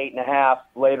 8, 8.5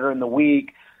 later in the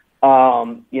week.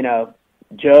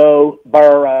 Joe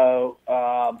Burrow,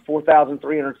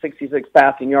 4,366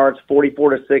 passing yards,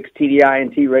 44-6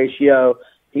 TDI-INT ratio.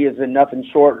 He has been nothing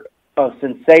short of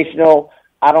sensational.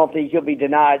 I don't think he'll be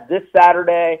denied this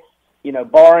Saturday.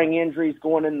 Barring injuries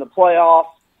going into the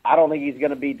playoffs, I don't think he's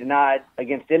going to be denied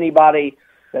against anybody.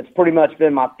 That's pretty much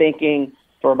been my thinking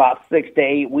for about 6 to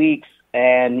 8 weeks.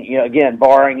 And, again,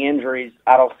 barring injuries,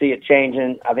 I don't see it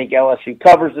changing. I think LSU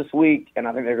covers this week, and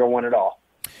I think they're going to win it all.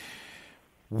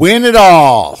 Win it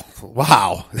all.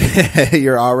 Wow.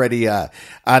 You're already on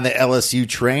the LSU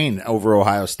train over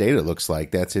Ohio State, it looks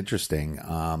like. That's interesting.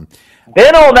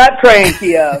 Been on that train,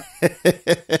 Kiev.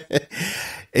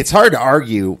 It's hard to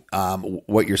argue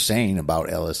what you're saying about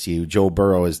LSU. Joe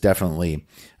Burrow has definitely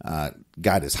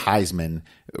got his Heisman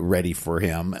ready for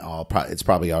him. It's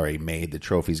probably already made. The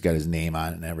trophy's got his name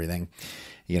on it and everything.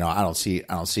 I don't see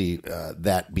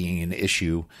that being an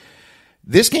issue.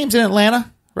 This game's in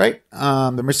Atlanta, right?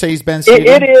 The Mercedes-Benz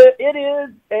Stadium. It is,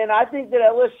 and I think that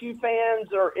LSU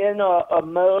fans are in a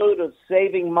mode of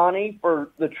saving money for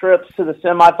the trips to the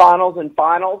semifinals and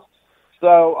finals.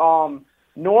 So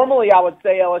normally I would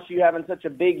say LSU having such a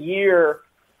big year,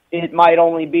 it might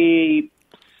only be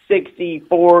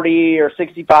 60-40 or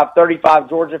 65-35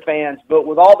 Georgia fans. But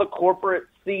with all the corporate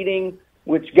seating,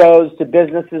 which goes to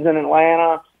businesses in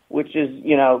Atlanta, which is,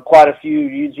 quite a few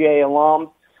UGA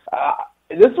alums,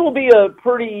 this will be a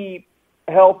pretty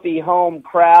healthy home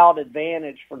crowd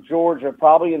advantage for Georgia,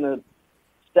 probably in the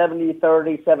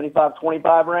 70-30,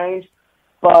 75-25 range.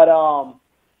 But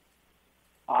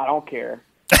I don't care.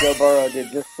 Joe Burrow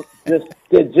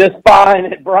did just fine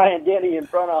at Bryant-Denny in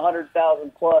front of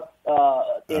 100,000 plus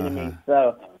enemies.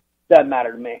 So doesn't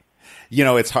matter to me.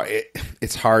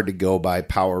 It's hard to go by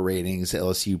power ratings.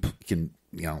 LSU can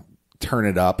turn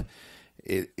it up.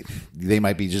 They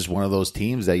might be just one of those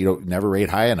teams that you don't never rate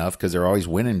high enough because they're always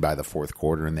winning by the fourth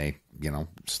quarter, and they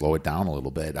slow it down a little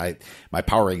bit. My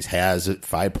power ratings has it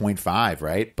 5.5,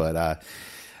 right? But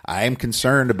I am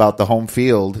concerned about the home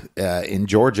field in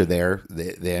Georgia.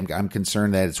 I'm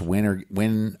concerned that it's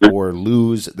win or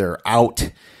lose. They're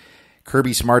out.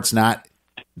 Kirby Smart's not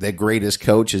the greatest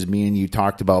coach, as me and you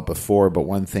talked about before, but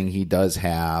one thing he does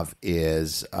have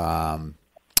is the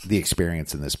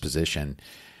experience in this position.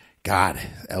 God,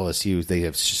 LSU, they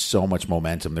have so much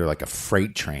momentum. They're like a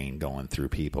freight train going through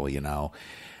people,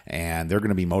 and they're going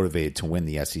to be motivated to win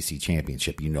the SEC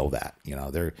championship. You know that,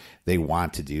 they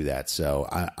want to do that. So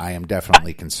I am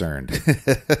definitely concerned.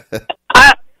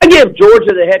 I give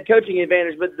Georgia the head coaching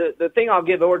advantage, but the thing I'll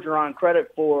give Orgeron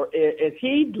credit for is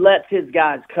he lets his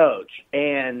guys coach,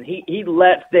 and he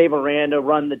lets Dave Aranda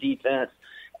run the defense,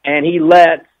 and he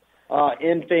lets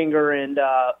Enfinger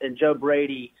and Joe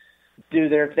Brady do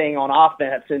their thing on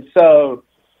offense. And so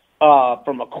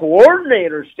from a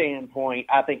coordinator standpoint,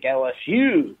 I think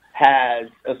LSU has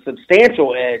a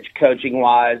substantial edge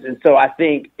coaching-wise. And so I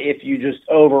think if you just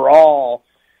overall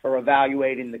are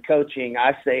evaluating the coaching,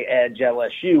 I say edge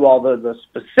LSU, although the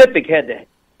specific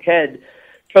head-to-head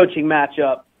coaching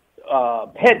matchup,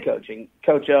 head coaching,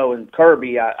 Coach O and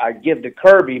Kirby, I give to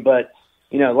Kirby. But,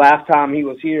 last time he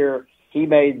was here, he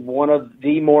made one of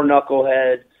the more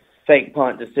knucklehead fake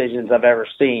punt decisions I've ever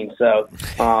seen. So,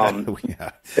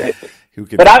 yeah.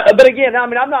 But again,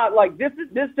 I'm not like this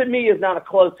to me is not a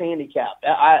close handicap.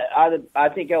 I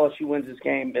think LSU wins this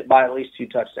game by at least 2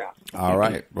 touchdowns. All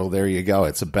right. Well, there you go.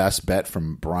 It's a best bet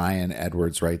from Brian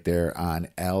Edwards right there on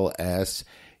LSU.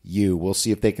 We'll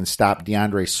see if they can stop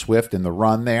DeAndre Swift in the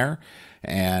run there.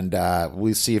 And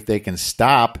we'll see if they can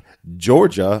stop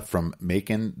Georgia from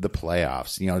making the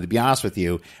playoffs. To be honest with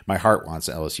you, my heart wants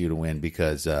LSU to win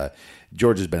because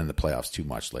Georgia's been in the playoffs too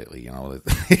much lately. You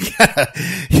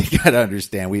got to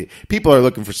understand. People are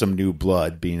looking for some new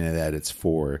blood, being that it's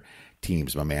 4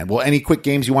 teams, my man. Well, any quick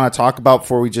games you want to talk about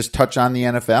before we just touch on the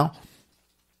NFL?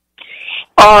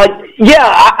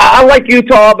 I like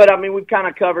Utah, but we've kind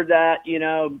of covered that.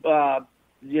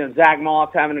 Zach Moss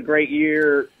having a great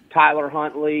year. Tyler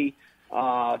Huntley,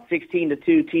 16-2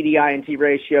 TDINT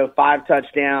ratio, 5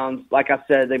 touchdowns. Like I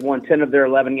said, they've won 10 of their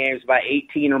 11 games by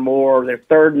 18 or more. They're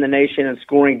 3rd in the nation in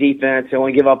scoring defense. They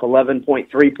only give up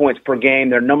 11.3 points per game.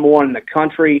 They're number 1 in the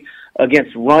country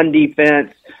against run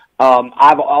defense.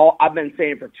 I've been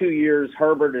saying for 2 years,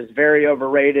 Herbert is very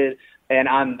overrated, and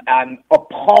I'm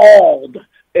appalled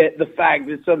at the fact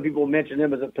that some people mention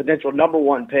him as a potential number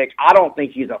 1 pick. I don't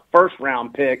think he's a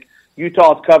first-round pick.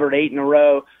 Utah's covered 8 in a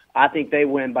row. I think they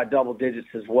win by double digits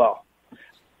as well.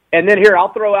 And then here,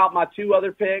 I'll throw out my 2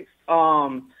 other picks.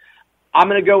 I'm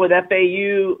going to go with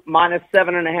FAU minus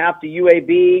 7.5 to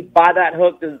UAB. Buy that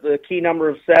hook to the key number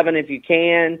of 7 if you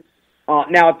can.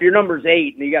 Now, if your number's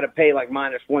 8 and you got to pay like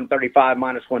minus 135,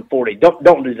 minus 140,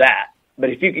 don't do that. But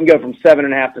if you can go from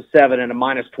 7.5 to 7 and a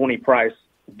minus 20 price,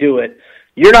 do it.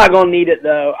 You're not going to need it,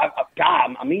 though.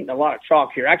 I'm eating a lot of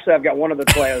chalk here. Actually, I've got one other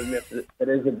play I missed that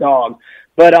is a dog.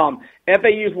 But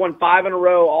FAU's won 5 in a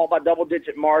row, all by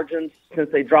double-digit margins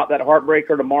since they dropped that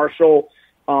heartbreaker to Marshall.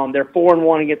 They're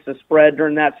 4-1 against the spread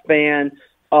during that span.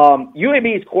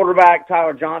 UAB's quarterback,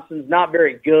 Tyler Johnson's not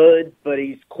very good, but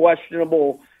he's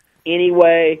questionable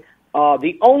anyway.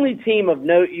 The only team of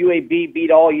note UAB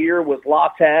beat all year was La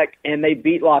Tech, and they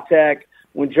beat La Tech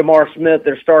when Jamar Smith,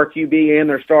 their star QB, and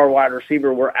their star wide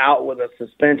receiver were out with a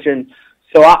suspension.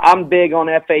 So I'm big on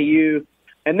FAU.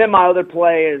 And then my other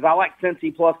play is I like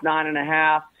Cincy plus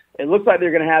 9.5. It looks like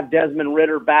they're going to have Desmond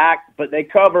Ridder back, but they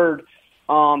covered,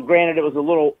 granted it was a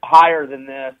little higher than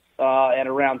this at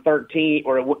around 13,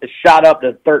 or it shot up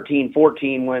to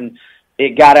 13-14 when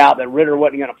it got out that Ridder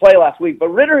wasn't going to play last week. But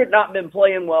Ridder had not been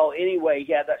playing well anyway.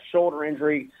 He had that shoulder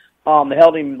injury. They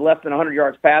held him less than 100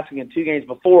 yards passing in 2 games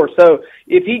before. So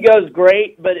if he goes,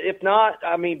 great. But if not,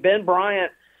 Ben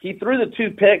Bryant, he threw the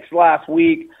 2 picks last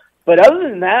week. But other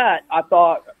than that, I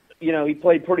thought, he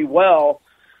played pretty well.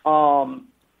 And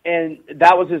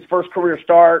that was his first career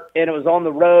start, and it was on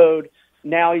the road.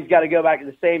 Now he's got to go back to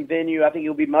the same venue. I think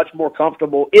he'll be much more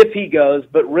comfortable if he goes.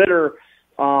 But Ridder,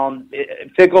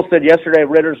 Fickle said yesterday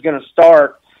Ridder's going to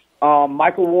start.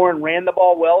 Michael Warren ran the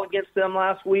ball well against them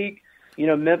last week.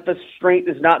 Memphis' strength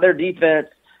is not their defense.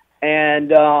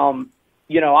 And, I'm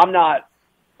not,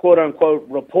 quote-unquote,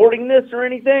 reporting this or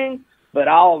anything, but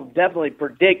I'll definitely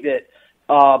predict it.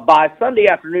 By Sunday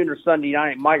afternoon or Sunday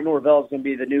night, Mike Norvell is going to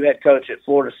be the new head coach at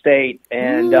Florida State.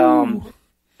 And I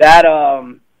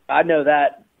know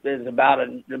that is about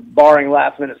barring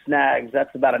last-minute snags,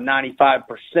 that's about a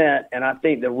 95%. And I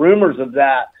think the rumors of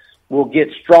that will get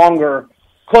stronger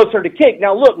closer to kick.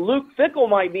 Now, look, Luke Fickell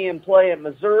might be in play at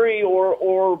Missouri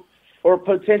or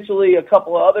potentially a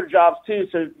couple of other jobs too,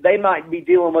 so they might be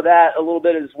dealing with that a little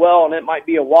bit as well, and it might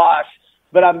be a wash.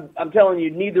 But I'm telling you,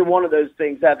 neither one of those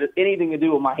things have anything to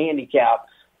do with my handicap.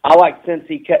 I like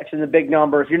Cincy catching the big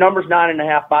number. If your number's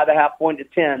 9.5, buy the half point to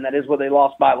 10. That is what they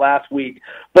lost by last week.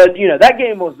 But, that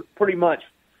game was pretty much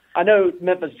I know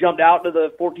Memphis jumped out to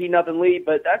the 14-0 lead,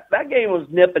 but that game was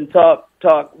nip and tuck,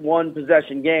 one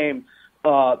possession game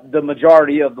the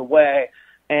majority of the way.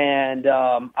 And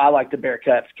I like the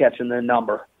Bearcats catching the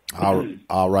number.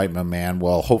 All right, my man.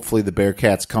 Well, hopefully the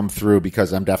Bearcats come through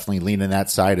because I'm definitely leaning that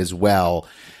side as well.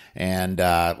 And,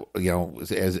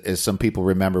 as some people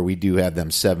remember, we do have them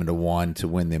 7-1 to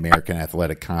win the American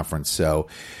Athletic Conference. So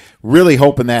really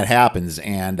hoping that happens.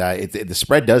 And the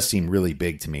spread does seem really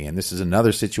big to me. And this is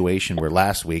another situation where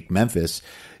last week Memphis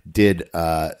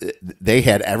they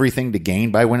had everything to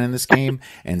gain by winning this game,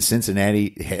 and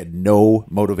Cincinnati had no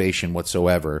motivation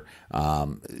whatsoever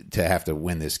to have to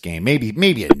win this game.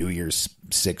 Maybe a New Year's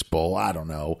Six bowl, I don't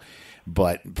know,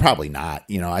 but probably not.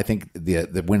 I think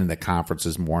the winning the conference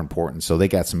is more important. So they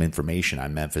got some information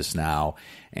on Memphis now,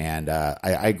 and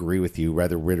I agree with you.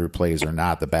 Whether Ritter plays or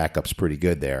not, the backup's pretty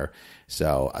good there.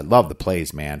 So I love the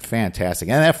plays, man. Fantastic.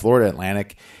 And that Florida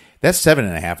Atlantic, that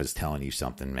 7.5 is telling you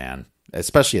something, man.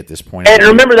 Especially at this point. And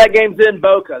remember, that game's in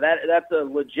Boca. That's a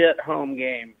legit home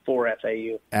game for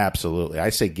FAU. Absolutely.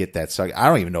 I say get that sucker. I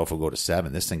don't even know if it'll go to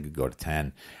 7. This thing could go to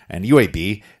 10. And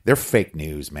UAB, they're fake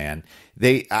news, man.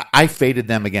 I faded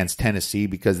them against Tennessee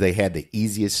because they had the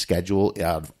easiest schedule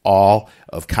of all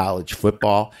of college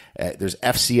football. There's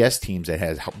FCS teams that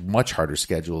has much harder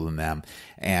schedule than them.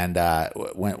 And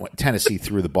when Tennessee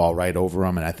threw the ball right over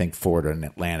them, and I think Florida and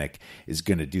Atlantic is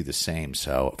going to do the same.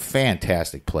 So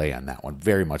fantastic play on that one.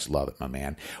 Very much love it, my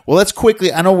man. Well, let's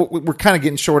quickly, I know we're kind of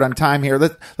getting short on time here.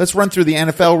 Let's run through the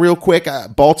NFL real quick.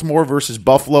 Baltimore versus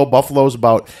Buffalo. Buffalo's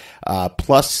about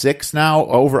 +6 now.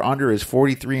 Over under is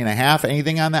 43.5.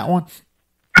 Anything on that one?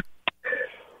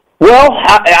 Well,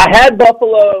 I had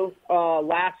Buffalo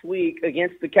last week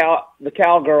against the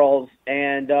Cowgirls,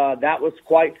 and that was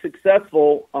quite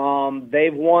successful.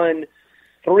 They've won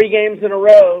 3 games in a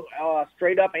row,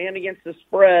 straight up and against the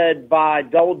spread by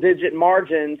double-digit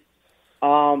margins.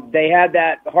 They had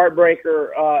that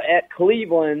heartbreaker at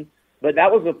Cleveland, but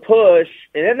that was a push,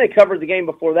 and then they covered the game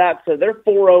before that, so they're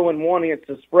 4-0-1 against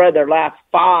the spread their last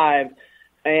 5.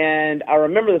 And I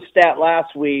remember the stat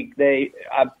last week. Hold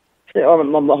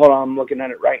on, I'm looking at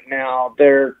it right now.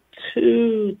 They're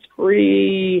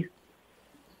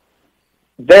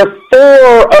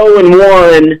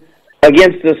 4-0-1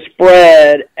 against the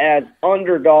spread as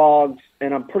underdogs,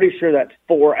 and I'm pretty sure that's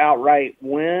 4 outright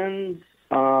wins.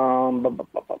 No,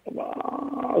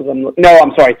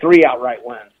 I'm sorry, 3 outright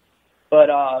wins.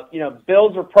 But,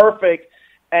 Bills are perfect.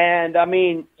 And, I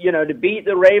mean, to beat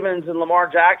the Ravens and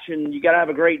Lamar Jackson, you got to have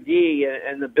a great D.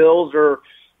 And the Bills are,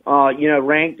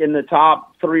 ranked in the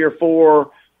top 3 or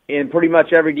 4 in pretty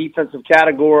much every defensive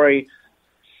category.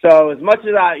 So as much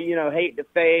as I, hate to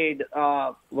fade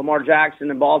Lamar Jackson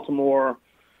in Baltimore,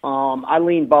 I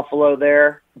lean Buffalo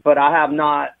there. But I have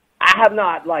not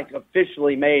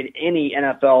officially made any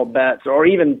NFL bets or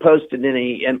even posted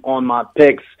any on my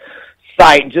picks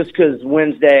site just because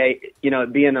Wednesday,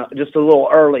 being just a little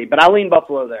early. But I lean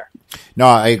Buffalo there. No,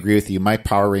 I agree with you. My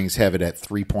power ratings have it at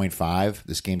 3.5.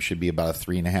 This game should be about a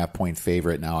 3.5 point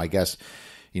favorite. Now, I guess,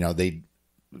 the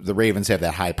Ravens have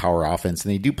that high power offense,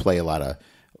 and they do play a lot of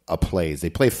plays. They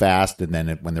play fast, and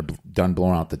then when they're done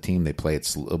blowing out the team, they play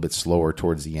it a little bit slower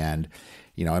towards the end.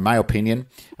 In my opinion,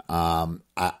 I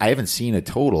haven't seen a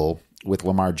total with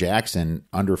Lamar Jackson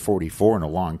under 44 in a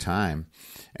long time.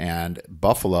 And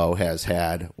Buffalo has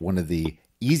had one of the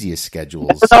easiest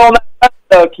schedules.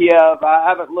 Kiev, I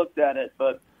haven't looked at it,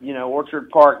 but, Orchard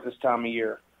Park this time of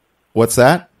year. What's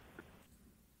that?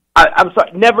 I'm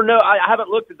sorry, never know. I haven't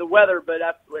looked at the weather, but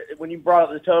when you brought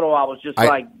up the total, I was just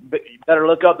better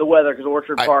look up the weather because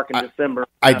Orchard Park in December.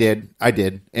 I did,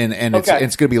 and okay.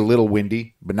 It's going to be a little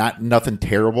windy, but nothing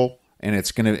terrible, and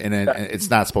it's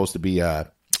not supposed to be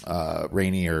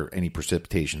rainy or any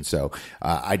precipitation. So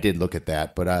I did look at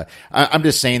that, but I'm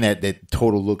just saying that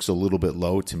total looks a little bit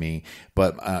low to me.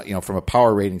 But from a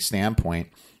power rating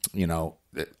standpoint,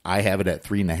 I have it at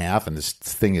 3.5, and this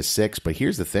thing is 6. But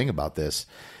here's the thing about this: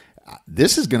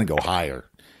 this is going to go higher.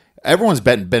 Everyone's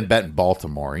been betting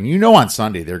Baltimore, and on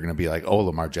Sunday they're going to be like, "Oh,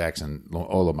 Lamar Jackson."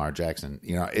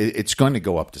 It's going to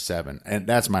go up to 7, and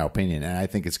that's my opinion. And I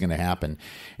think it's going to happen.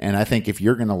 And I think if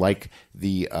you're going to like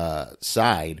the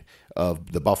side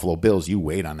of the Buffalo Bills, you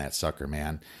wait on that sucker,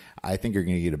 man. I think you're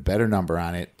going to get a better number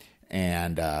on it.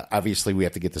 And obviously, we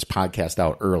have to get this podcast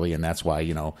out early, and that's why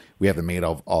we haven't made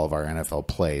all of our NFL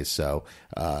plays. So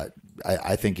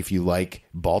I think if you like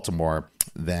Baltimore,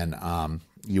 then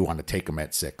you want to take them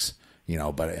at 6,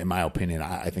 but in my opinion,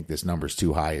 I think this number's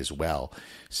too high as well.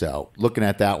 So looking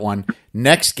at that one,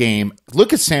 next game,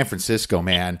 look at San Francisco,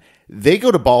 man. They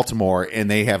go to Baltimore and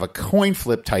they have a coin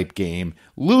flip type game,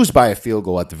 lose by a field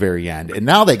goal at the very end. And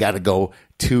now they got to go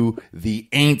to the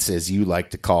Aints, as you like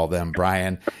to call them,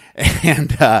 Brian. And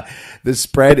the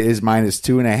spread is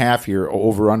 -2.5 here.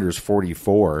 Over under is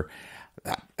 44.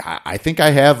 I think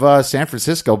I have San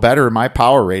Francisco better in my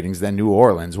power ratings than New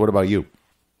Orleans. What about you?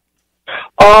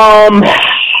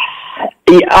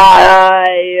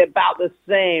 About the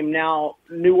same. Now,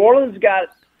 New Orleans got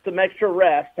some extra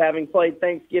rest, having played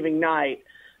Thanksgiving night.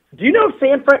 Do you know if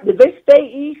did they stay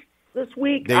east this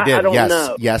week? They did. I don't yes,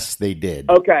 know. Yes, they did.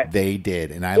 Okay, they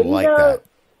did, and I like that.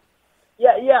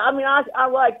 Yeah. I mean, I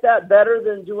like that better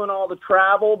than doing all the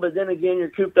travel. But then again,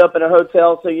 you're cooped up in a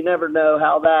hotel, so you never know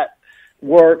how that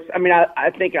works. I mean,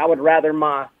 I think I would rather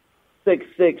my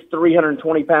 6'6",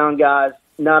 320-pound guys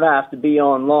not have to be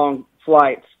on long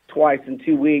flights twice in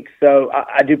 2 weeks. So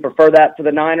I do prefer that for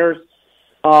the Niners.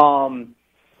 My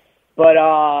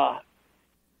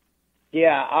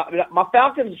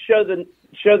Falcons show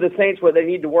the Saints what they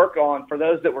need to work on. For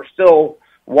those that were still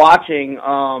watching,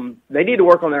 they need to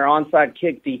work on their onside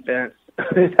kick defense.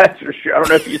 That's for sure. I don't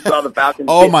know if you saw the Falcons.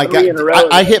 Oh my God!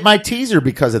 I hit my teaser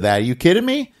because of that. Are you kidding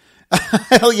me?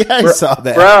 Hell yeah, I saw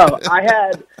that, bro.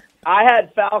 I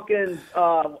had Falcons.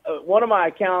 One of my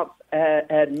accounts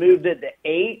had moved it to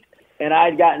 8, and I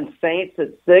had gotten Saints at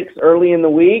 6 early in the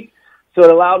week. So it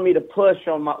allowed me to push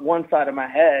on one side of my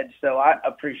hedge, so I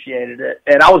appreciated it.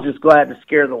 And I was just glad to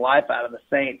scare the life out of the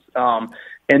Saints.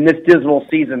 In this dismal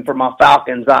season for my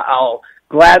Falcons, I'll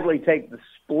gladly take the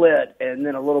split and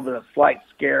then a little bit of slight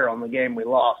scare on the game we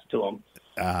lost to them.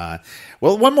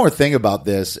 Well, one more thing about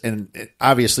this, and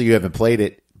obviously you haven't played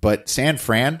it, but San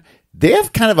Fran, they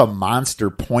have kind of a monster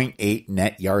 0.8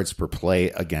 net yards per play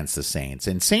against the Saints.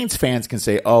 And Saints fans can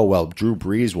say, oh, well, Drew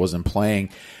Brees wasn't playing.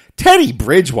 Teddy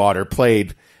Bridgewater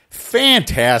played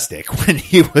fantastic when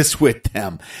he was with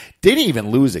them. Didn't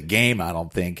even lose a game, I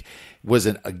don't think. Was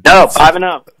an against,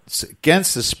 5-0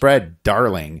 against the spread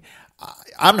darling.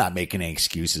 I'm not making any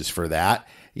excuses for that.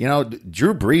 You know,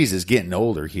 Drew Brees is getting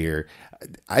older here.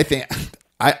 I think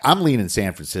I'm leaning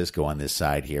San Francisco on this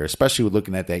side here, especially with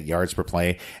looking at that yards per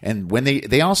play. And when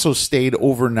they also stayed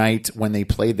overnight when they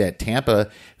played that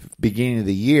Tampa beginning of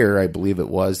the year, I believe it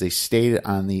was, they stayed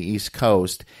on the East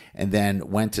Coast and then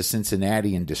went to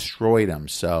Cincinnati and destroyed them.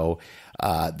 So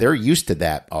they're used to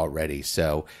that already.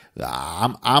 So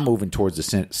I'm moving towards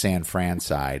the San Fran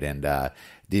side. And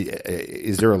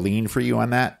is there a lean for you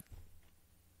on that?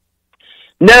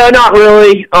 No, not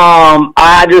really.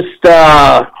 I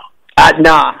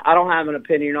don't have an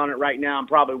opinion on it right now. I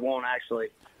probably won't, actually.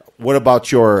 What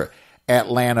about your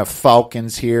Atlanta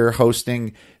Falcons here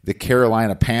hosting the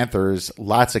Carolina Panthers?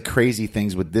 Lots of crazy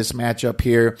things with this matchup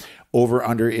here.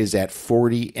 Over-under is at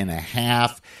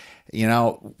 40.5. You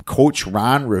know, Coach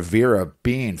Ron Rivera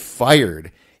being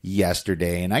fired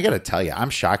yesterday. And I got to tell you, I'm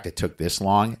shocked it took this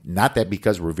long. Not that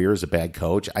because Rivera's a bad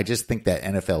coach. I just think that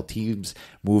NFL teams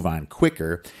move on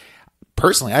quicker.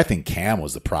 Personally, I think Cam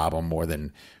was the problem more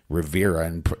than Rivera,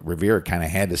 and Rivera kind of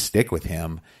had to stick with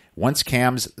him. Once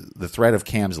the threat of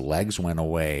Cam's legs went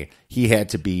away, he had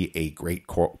to be a great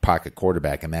pocket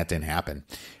quarterback, and that didn't happen.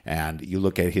 And you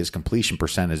look at his completion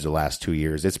percentage the last 2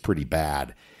 years, it's pretty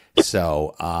bad.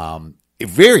 So, a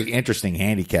very interesting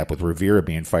handicap with Rivera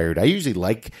being fired. I usually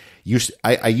like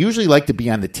to be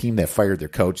on the team that fired their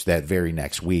coach that very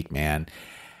next week, man.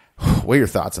 What are your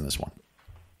thoughts on this one?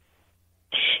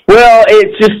 Well,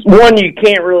 it's just one you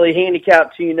can't really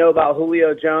handicap till you know about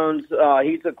Julio Jones.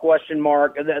 He's a question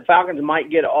mark. The Falcons might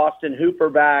get Austin Hooper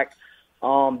back.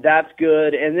 That's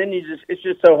good. And then it's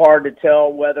just so hard to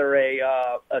tell whether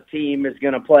a team is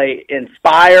going to play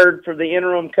inspired for the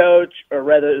interim coach or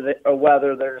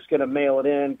whether they're just going to mail it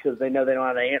in because they know they don't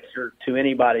have an answer to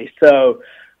anybody. So,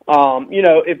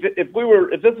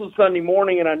 if this was Sunday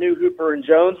morning and I knew Hooper and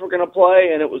Jones were going to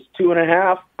play and it was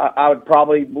 2.5, I would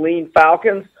probably lean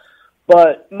Falcons.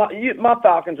 But my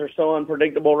Falcons are so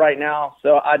unpredictable right now,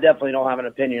 so I definitely don't have an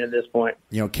opinion at this point.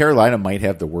 You know, Carolina might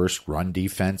have the worst run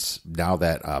defense now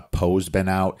that Poe's been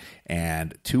out,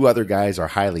 and 2 other guys are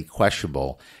highly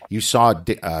questionable. You saw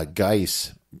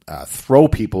Geis throw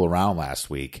people around last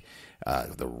week.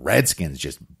 The Redskins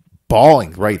just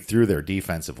balling right through their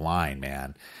defensive line,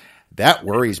 man. That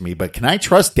worries me. But can I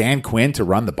trust Dan Quinn to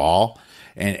run the ball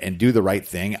and do the right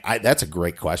thing? That's a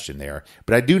great question there.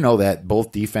 But I do know that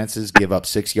both defenses give up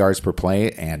 6 yards per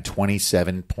play and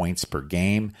 27 points per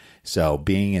game. So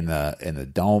being in the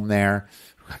dome there,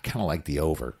 I kind of like the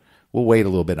over. We'll wait a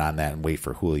little bit on that and wait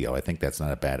for Julio. I think that's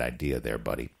not a bad idea there,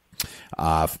 buddy.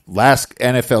 Last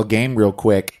NFL game real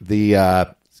quick.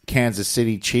 The Kansas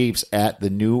City Chiefs at the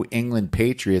New England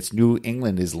Patriots. New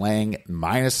England is laying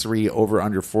 -3 over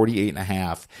under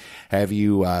 48.5. Have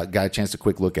you got a chance to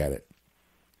quick look at it?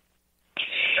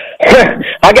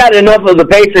 I got enough of the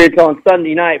Patriots on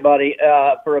Sunday night, buddy,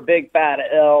 for a big fat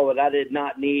L that I did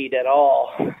not need at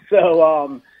all.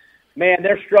 So, man,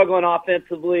 they're struggling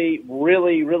offensively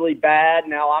really, really bad.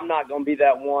 Now, I'm not going to be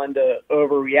that one to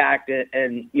overreact it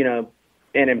and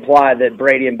imply that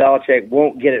Brady and Belichick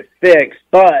won't get it fixed.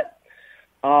 But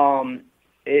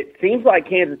it seems like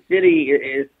Kansas City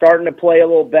is starting to play a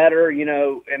little better,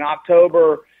 in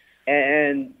October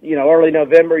and, early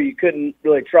November. You couldn't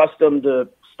really trust them to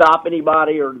stop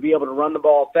anybody or to be able to run the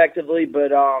ball effectively,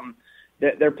 but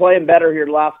they're playing better here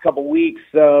the last couple weeks.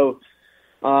 So,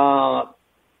 I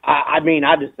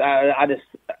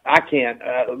can't.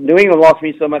 New England lost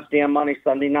me so much damn money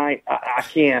Sunday night. I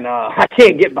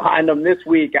can't get behind them this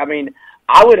week. I mean,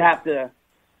 I would have to.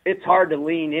 It's hard to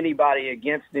lean anybody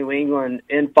against New England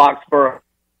in Foxborough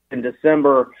in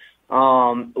December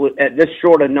at this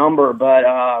short a number. But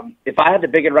if I had to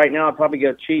pick it right now, I'd probably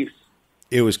go Chiefs.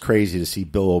 It was crazy to see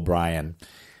Bill O'Brien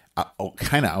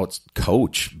kind of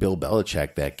out-coach Bill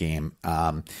Belichick that game.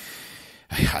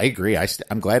 I agree.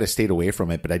 I'm glad I stayed away from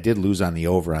it, but I did lose on the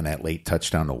over on that late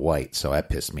touchdown to White, so that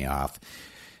pissed me off.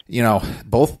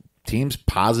 Both teams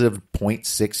positive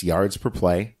 0.6 yards per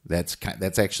play.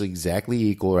 That's actually exactly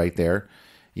equal right there.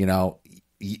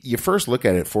 You first look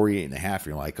at it 48.5,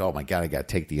 you're like, oh my God, I got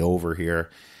to take the over here.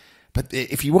 But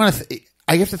if you want to,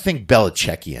 I have to think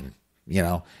Belichickian.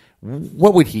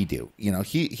 What would he do?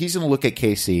 He's going to look at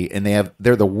KC, and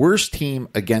they're the worst team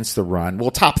against the run.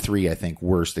 Well, top 3, I think,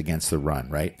 worst against the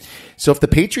run, right? So if the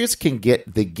Patriots can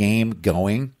get the game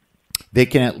going, they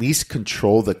can at least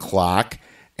control the clock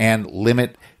and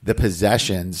limit the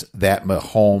possessions that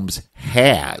Mahomes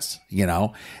has,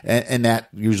 and that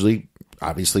usually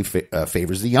obviously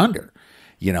favors the under.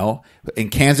 In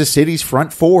Kansas City's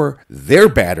front 4, they're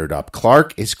battered up.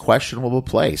 Clark is questionable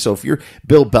play. So if you're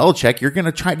Bill Belichick, you're going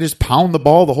to try to just pound the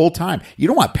ball the whole time. You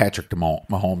don't want Patrick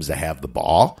Mahomes to have the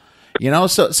ball.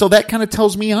 So that kind of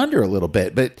tells me under a little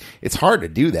bit, but it's hard to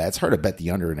do that. It's hard to bet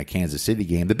the under in a Kansas City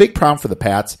game. The big problem for the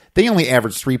Pats, they only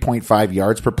average 3.5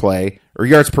 yards per play, or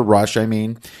yards per rush,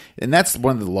 and that's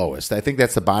one of the lowest. I think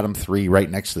that's the bottom 3 right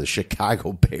next to the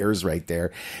Chicago Bears right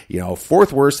there.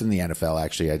 4th worst in the NFL,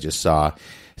 actually, I just saw.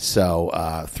 So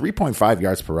 3.5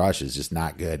 yards per rush is just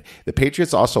not good. The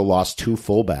Patriots also lost 2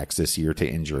 fullbacks this year to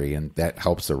injury, and that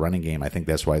helps the running game. I think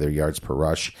that's why their yards per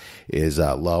rush is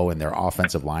low, and their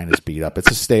offensive line is beat up.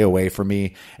 It's a stay away for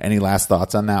me. Any last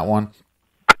thoughts on that one?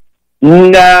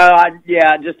 No,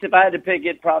 just if I had to pick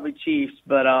it, probably Chiefs,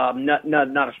 but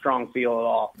not a strong feel at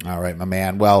all. All right, my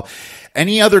man. Well,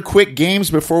 any other quick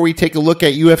games before we take a look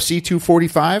at UFC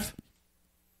 245?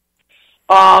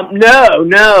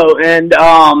 No, and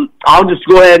I'll just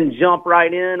go ahead and jump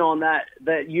right in on that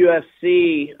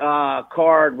UFC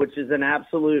card, which is an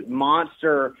absolute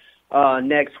monster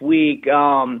next week.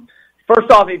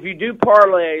 First off, if you do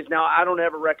parlays, now I don't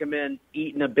ever recommend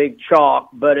eating a big chalk,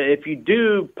 but if you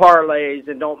do parlays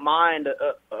and don't mind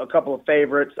a couple of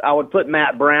favorites, I would put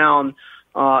Matt Brown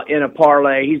in a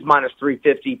parlay. He's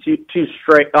 -350, too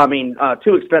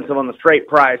expensive on the straight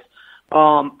price.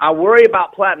 I worry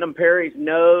about Platinum Perry's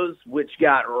nose, which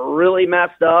got really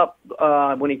messed up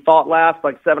when he fought last,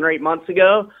 like 7 or 8 months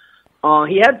ago.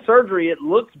 He had surgery. It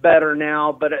looks better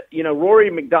now, but, Rory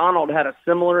McDonald had a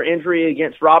similar injury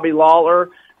against Robbie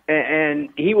Lawler, and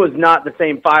he was not the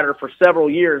same fighter for several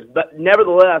years. But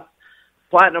nevertheless,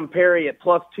 Platinum Perry at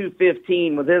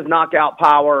 +215 with his knockout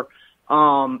power,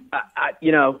 I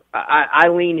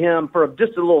lean him for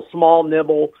just a little small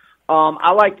nibble.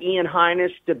 I like Ian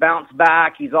Heinisch to bounce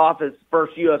back. He's off his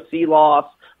first UFC loss.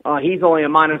 He's only a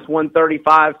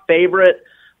 -135 favorite.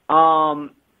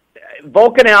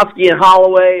 Volkanovski and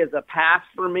Holloway is a pass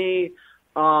for me,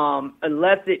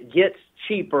 unless it gets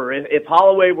cheaper. If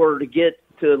Holloway were to get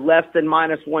to less than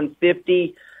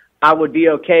 -150, I would be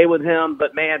okay with him.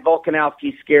 But, man,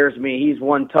 Volkanovski scares me. He's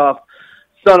one tough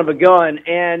son of a gun.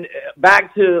 And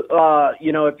back to,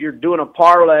 if you're doing a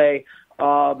parlay,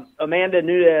 Amanda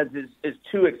Nunes is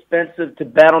too expensive to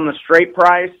bet on the straight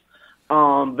price.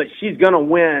 But she's going to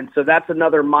win, so that's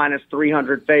another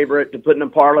 -300 favorite to put in a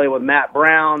parlay with Matt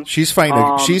Brown. She's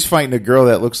fighting a girl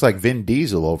that looks like Vin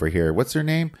Diesel over here. What's her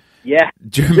name? Yeah,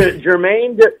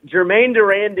 Jermaine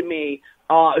Durandamy,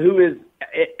 who is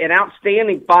an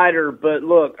outstanding fighter. But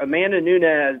look, Amanda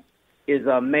Nunes is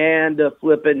Amanda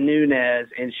flippin' Nunes,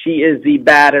 and she is the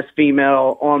baddest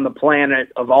female on the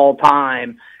planet of all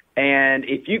time. And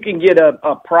if you can get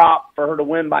a prop for her to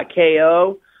win by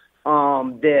KO,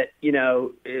 that,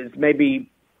 is maybe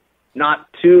not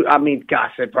too. I mean,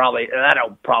 gosh,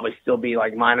 that'll probably still be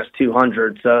like minus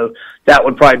 200. So that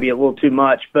would probably be a little too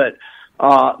much. But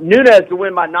Nunes to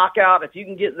win by knockout, if you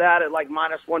can get that at like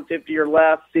minus 150 or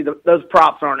less. See, those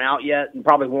props aren't out yet and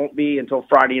probably won't be until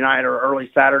Friday night or early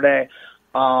Saturday.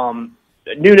 Nunes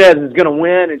is going to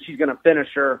win and she's going to finish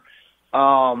her.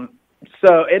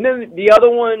 And then the other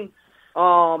one,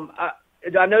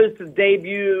 I noticed his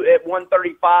debut at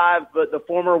 135, but the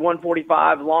former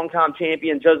 145 longtime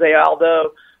champion Jose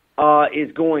Aldo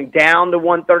is going down to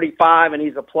 135, and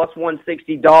he's a plus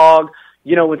 160 dog.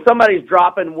 You know, when somebody's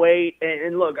dropping weight,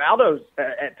 and look, Aldo's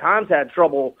at times had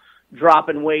trouble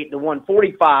dropping weight to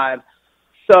 145,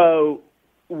 so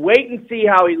wait and see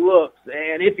how he looks,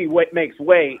 and if he makes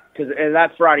weight, and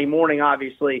that's Friday morning,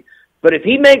 obviously. But if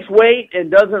he makes weight and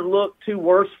doesn't look too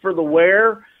worse for the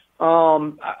wear,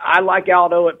 I like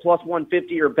Aldo at plus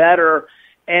 150 or better.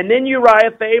 And then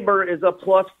Uriah Faber is a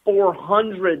plus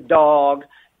 400 dog,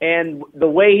 and the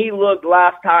way he looked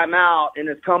last time out in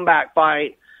his comeback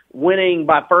fight, winning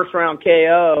by first-round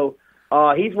KO,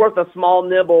 he's worth a small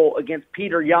nibble against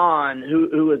Peter Yan,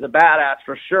 who is a badass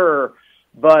for sure.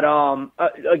 But,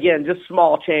 again, just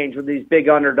small change with these big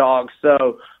underdogs.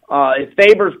 So if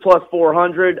Faber's plus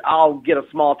 400, I'll get a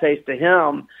small taste of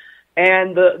him.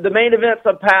 And the main event's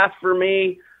a pass for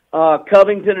me.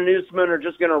 Covington and Usman are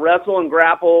just going to wrestle and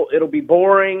grapple. It'll be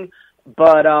boring,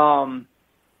 but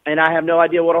and I have no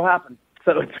idea what'll happen.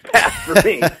 So it's a pass for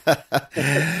me.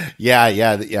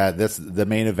 Yeah. That's the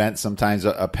main event. Sometimes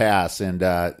a pass,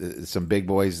 and some big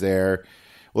boys there.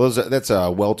 Well, that's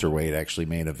a welterweight actually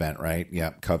main event, right? Yeah,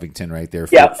 Covington right there,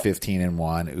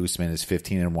 15-1. Usman is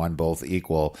 15-1, both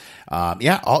equal.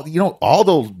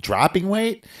 Aldo dropping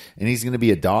weight, and he's going to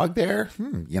be a dog there.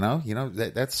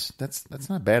 That's not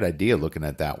a bad idea. Looking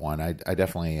at that one, I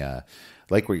definitely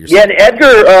like what you're saying.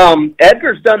 Yeah, and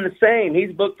Edgar's done the same.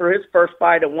 He's booked for his first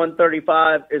fight at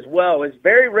 135 as well. It's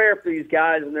very rare for these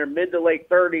guys in their mid to late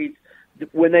 30s.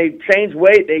 When they change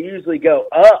weight, they usually go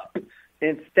up.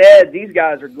 Instead, these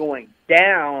guys are going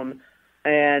down,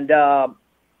 and,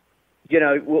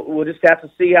 we'll just have to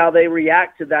see how they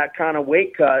react to that kind of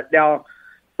weight cut. Now,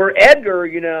 for Edgar,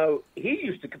 he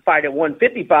used to fight at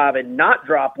 155 and not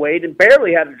drop weight and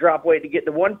barely had to drop weight to get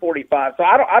to 145. So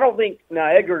I don't think – now,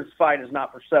 Edgar's fight is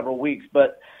not for several weeks,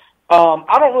 but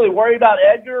I don't really worry about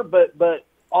Edgar, but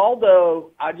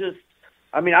Aldo, I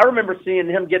remember seeing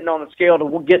him getting on the scale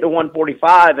to get to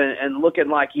 145 and looking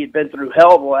like he had been through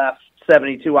hell the last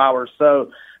 72 hours. So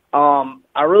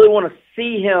I really want to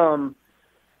see him,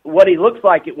 what he looks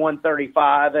like at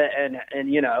 135, and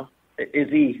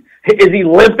is he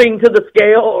limping to the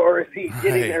scale, or is he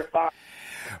getting there fine?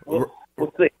 We'll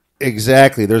see.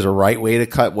 Exactly. There's a right way to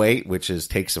cut weight, which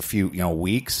takes a few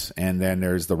weeks, and then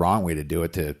there's the wrong way to do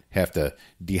it, to have to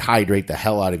dehydrate the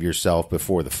hell out of yourself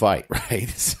before the fight, right?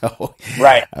 So,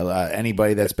 right.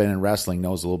 Anybody that's been in wrestling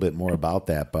knows a little bit more about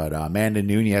that. But Amanda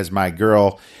Nunes, my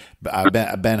girl, I've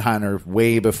been on her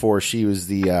way before she was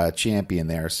the champion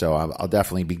there, so I'll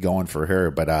definitely be going for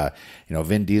her. But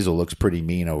Vin Diesel looks pretty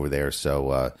mean over there,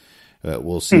 so.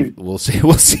 We'll see. We'll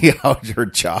see how her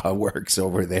jaw works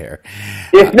over there.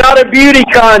 It's not a beauty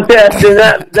contest in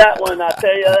that one, I'll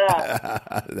tell you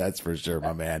that. That's for sure,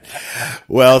 my man.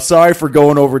 Well, sorry for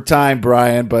going over time,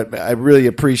 Brian, but I really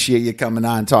appreciate you coming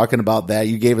on talking about that.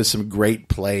 You gave us some great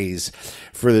plays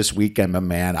for this weekend, my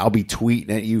man. I'll be tweeting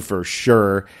at you for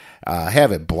sure.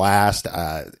 Have a blast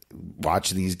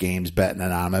watching these games, betting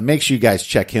on them. Make sure you guys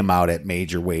check him out at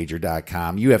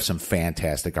majorwager.com. You have some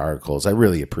fantastic articles. I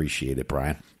really appreciate it,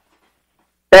 Brian.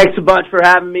 Thanks a bunch for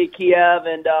having me, Kiev.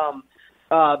 And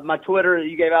my Twitter that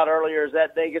you gave out earlier is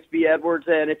at Vegas B. Edwards.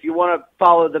 And if you want to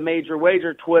follow the Major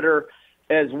Wager Twitter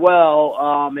as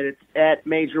well, it's at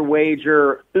Major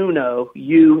Wager Uno,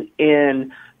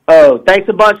 U-N-O. Thanks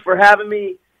a bunch for having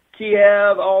me,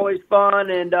 Kiev. Always fun,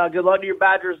 and good luck to your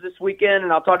Badgers this weekend,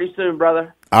 and I'll talk to you soon,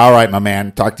 brother. All right, my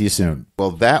man. Talk to you soon.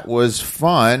 Well, that was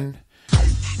fun,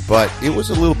 but it was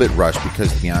a little bit rushed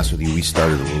because, to be honest with you, we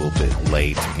started a little bit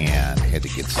late and had to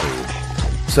get to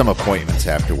some appointments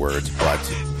afterwards. But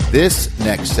this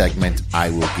next segment, I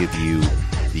will give you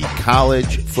the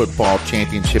College Football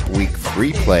Championship Week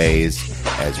 3 plays,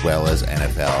 as well as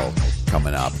NFL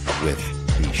coming up with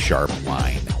the Sharp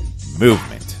Line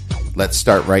movement. Let's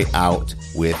start right out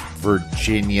with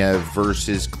Virginia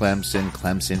versus Clemson.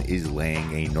 Clemson is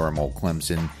laying a normal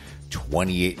Clemson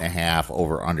 28.5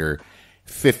 over under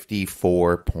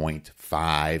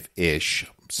 54.5-ish.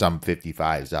 Some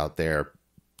 55s out there.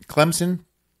 Clemson,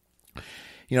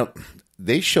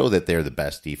 they show that they're the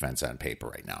best defense on paper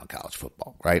right now in college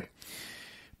football, right?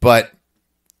 But,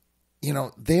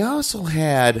 they also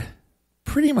had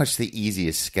pretty much the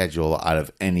easiest schedule out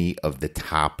of any of the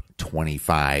top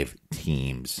 25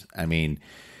 teams. I mean,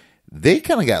 they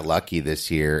kind of got lucky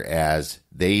this year as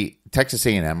Texas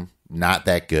A&M, not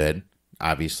that good.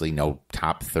 Obviously, no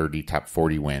top 30, top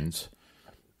 40 wins.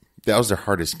 That was their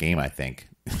hardest game, I think.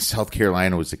 South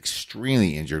Carolina was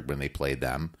extremely injured when they played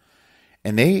them.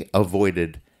 And they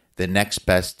avoided the next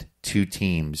best two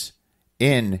teams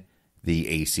in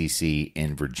the ACC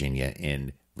in Virginia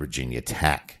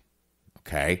Tech.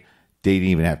 Okay? They didn't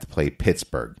even have to play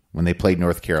Pittsburgh. When they played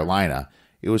North Carolina,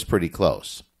 it was pretty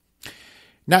close.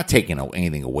 Not taking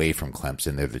anything away from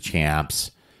Clemson. They're the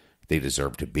champs. They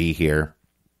deserve to be here.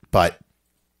 But,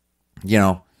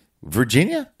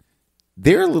 Virginia,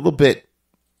 they're a little bit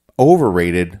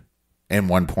overrated in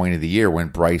one point of the year when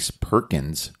Bryce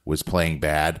Perkins was playing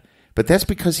bad. But that's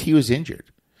because he was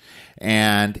injured.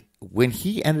 And when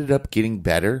he ended up getting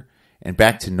better and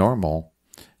back to normal,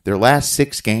 their last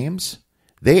 6 games,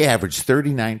 they averaged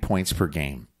 39 points per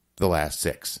game the last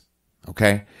 6.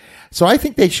 Okay? So I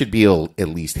think they should be able at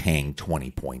least hang 20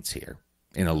 points here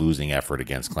in a losing effort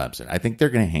against Clemson. I think they're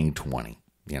going to hang 20.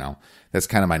 That's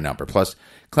kind of my number. Plus,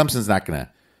 Clemson's not going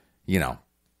to,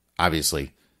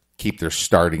 obviously keep their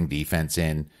starting defense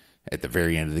in at the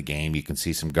very end of the game. You can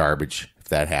see some garbage if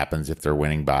that happens, if they're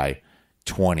winning by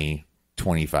 20,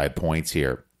 25 points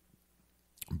here.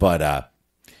 But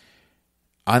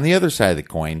on the other side of the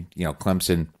coin,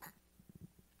 Clemson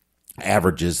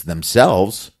averages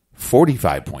themselves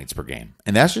 45 points per game.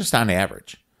 And that's just on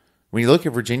average. When you look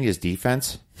at Virginia's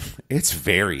defense, it's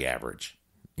very average.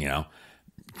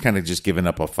 Kind of just giving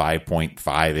up a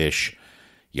 5.5-ish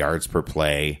yards per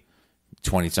play,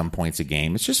 20-some points a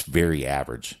game. It's just very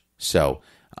average. So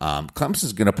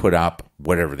Clemson's going to put up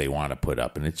whatever they want to put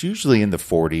up. And it's usually in the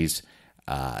 40s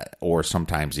or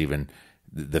sometimes even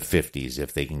the 50s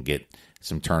if they can get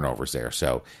some turnovers there.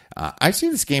 So I see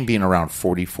this game being around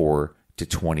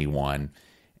 44-21.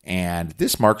 And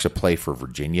this marks a play for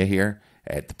Virginia here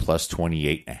at the plus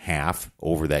 28.5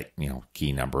 over that,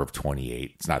 key number of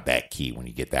 28. It's not that key when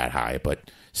you get that high, but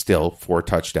still 4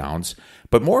 touchdowns.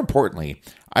 But more importantly,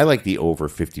 I like the over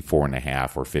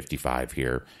 54.5 or 55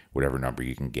 here, whatever number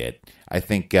you can get. I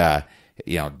think,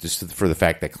 just for the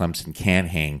fact that Clemson can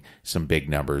hang some big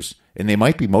numbers, and they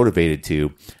might be motivated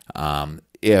to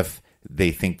if they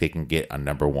think they can get a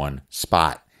number 1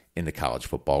 spot in the college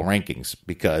football rankings,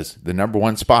 because the number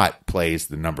 1 spot plays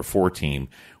the number 4 team,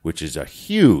 which is a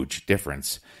huge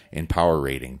difference in power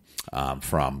rating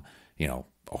from,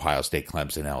 Ohio State,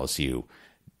 Clemson, LSU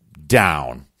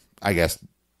down. I guess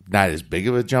not as big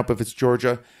of a jump if it's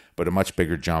Georgia, but a much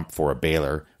bigger jump for a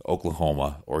Baylor,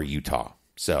 Oklahoma, or Utah.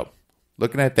 So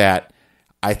looking at that,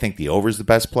 I think the over is the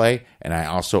best play, and I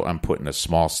also am putting a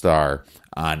small star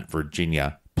on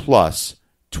Virginia plus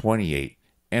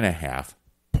 28.5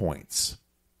 points.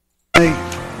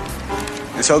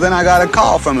 And so then I got a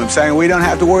call from him saying we don't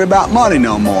have to worry about money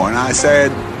no more. And I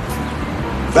said,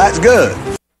 that's good.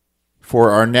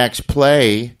 For our next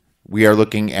play, we are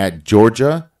looking at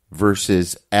Georgia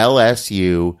versus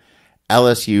LSU.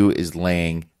 LSU is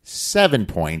laying 7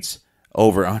 points.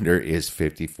 Over-under is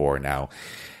 54. Now,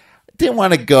 I didn't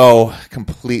want to go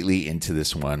completely into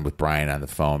this one with Brian on the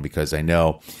phone because I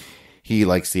know he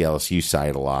likes the LSU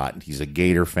side a lot. He's a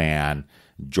Gator fan.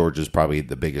 Georgia's probably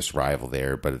the biggest rival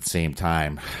there. But at the same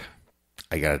time,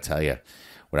 I got to tell you,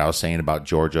 what I was saying about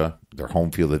Georgia, their home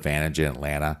field advantage in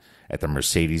Atlanta at the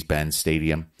Mercedes-Benz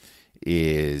Stadium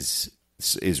is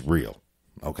real,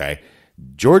 okay?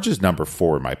 Georgia's number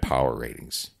 4 in my power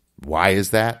ratings. Why is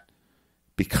that?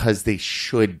 Because they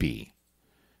should be.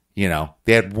 They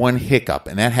had one hiccup,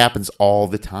 and that happens all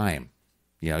the time.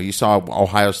 You saw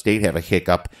Ohio State have a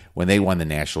hiccup when they won the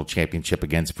national championship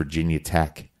against Virginia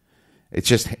Tech.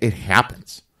 It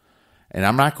happens. And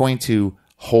I'm not going to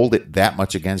hold it that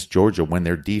much against Georgia when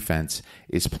their defense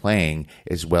is playing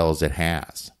as well as it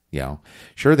has.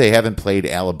 Sure, they haven't played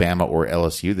Alabama or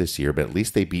LSU this year, but at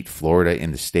least they beat Florida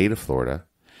in the state of Florida.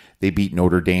 They beat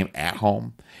Notre Dame at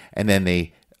home, and then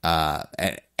they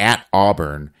at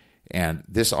Auburn, and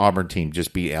this Auburn team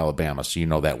just beat Alabama,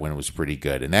 so that win was pretty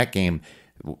good. And that game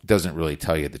doesn't really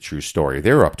tell you the true story.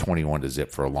 They were up 21-0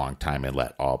 for a long time and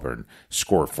let Auburn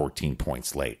score 14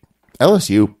 points late.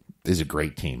 LSU is a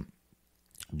great team.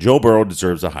 Joe Burrow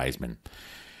deserves a Heisman.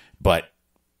 But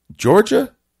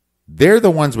Georgia, they're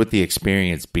the ones with the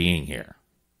experience being here.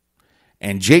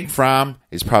 And Jake Fromm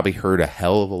has probably heard a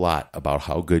hell of a lot about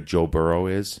how good Joe Burrow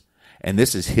is. And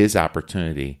this is his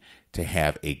opportunity to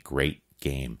have a great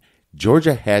game.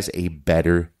 Georgia has a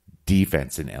better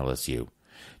defense than LSU.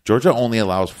 Georgia only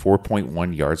allows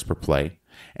 4.1 yards per play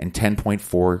and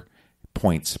 10.4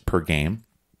 points per game.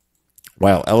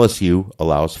 while LSU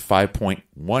allows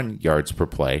 5.1 yards per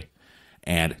play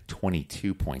and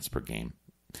 22 points per game.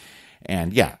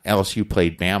 And yeah, LSU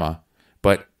played Bama,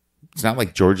 but it's not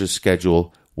like Georgia's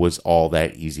schedule was all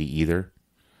that easy either.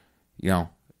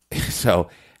 So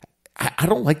I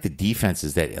don't like the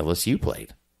defenses that LSU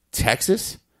played.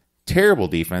 Texas, terrible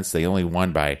defense. They only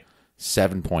won by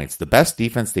 7 points. The best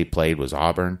defense they played was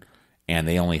Auburn, and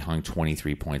they only hung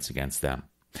 23 points against them.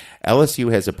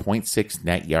 LSU has a 0.6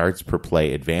 net yards per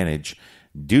play advantage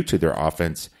due to their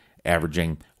offense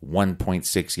averaging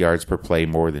 1.6 yards per play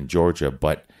more than Georgia,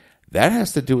 but that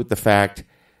has to do with the fact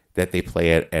that they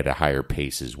play at a higher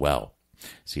pace as well.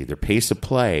 See, their pace of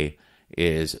play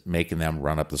is making them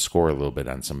run up the score a little bit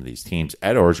on some of these teams.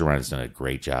 Ed Orgeron has done a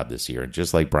great job this year, and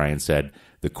just like Brian said,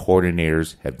 the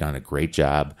coordinators have done a great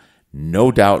job.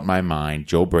 No doubt in my mind,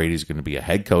 Joe Brady's going to be a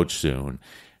head coach soon.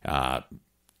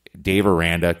 Dave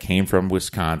Aranda came from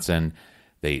Wisconsin.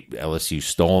 LSU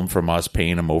stole him from us,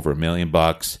 paying him over $1 million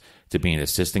to be an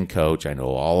assistant coach. I know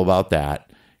all about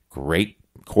that. Great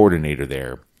coordinator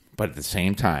there. But at the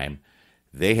same time,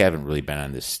 they haven't really been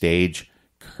on this stage.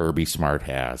 Kirby Smart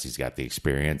has. He's got the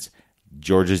experience.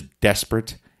 Georgia's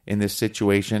desperate in this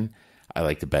situation. I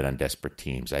like to bet on desperate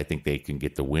teams. I think they can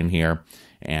get the win here.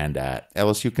 And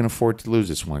LSU can afford to lose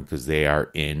this one because they are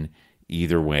in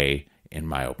either way, in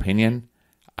my opinion.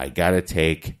 I got to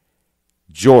take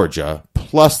Georgia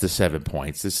plus the 7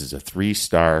 points. This is a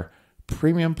 3-star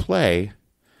premium play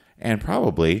and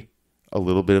probably a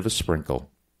little bit of a sprinkle.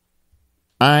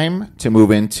 Time to move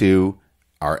into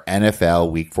our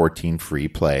NFL Week 14 free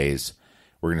plays.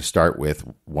 We're going to start with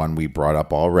one we brought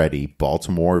up already,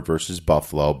 Baltimore versus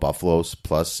Buffalo. Buffalo's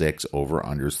plus 6,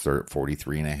 over-unders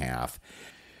 43.5.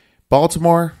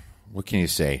 Baltimore, what can you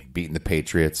say? Beating the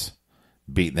Patriots,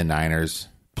 beating the Niners,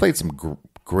 played some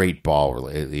great ball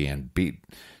lately and beat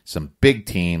some big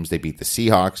teams. They beat the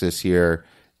Seahawks this year.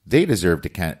 They deserve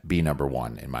to be number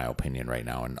one, in my opinion, right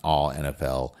now in all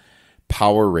NFL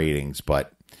power ratings.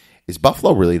 But is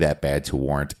Buffalo really that bad to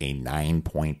warrant a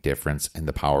 9-point difference in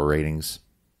the power ratings?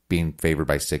 Being favored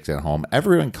by 6 at home.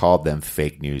 Everyone called them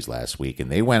fake news last week,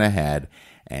 and they went ahead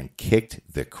and kicked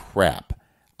the crap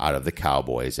out of the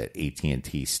Cowboys at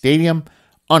AT&T Stadium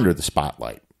under the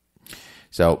spotlight.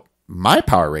 So my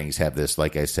power ratings have this,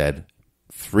 like I said,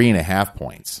 3.5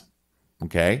 points.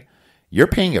 Okay? You're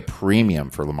paying a premium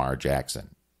for Lamar Jackson.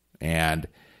 And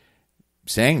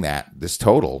saying that, this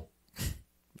total,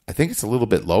 I think it's a little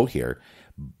bit low here.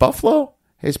 Buffalo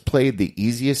has played the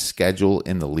easiest schedule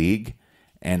in the league,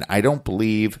 and I don't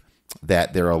believe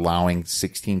that they're allowing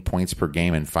 16 points per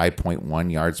game and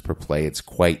 5.1 yards per play. It's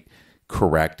quite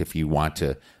correct if you want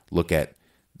to look at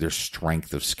their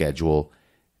strength of schedule.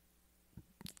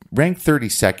 Ranked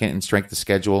 32nd in strength of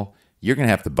schedule, you're going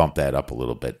to have to bump that up a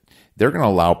little bit. They're going to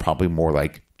allow probably more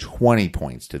like 20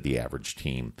 points to the average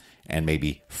team and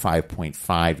maybe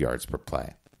 5.5 yards per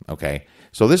play. Okay,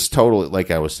 so this total, like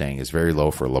I was saying, is very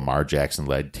low for a Lamar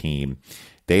Jackson-led team.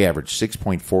 They average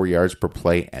 6.4 yards per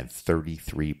play and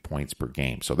 33 points per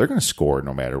game. So they're going to score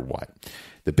no matter what.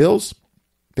 The Bills,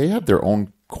 they have their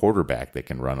own quarterback that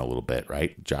can run a little bit,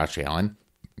 right? Josh Allen,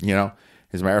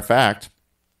 as a matter of fact,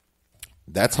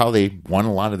 that's how they won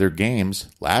a lot of their games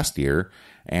last year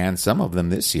and some of them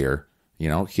this year,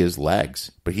 his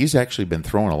legs. But he's actually been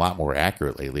throwing a lot more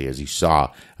accurate lately, as you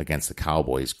saw against the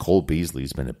Cowboys. Cole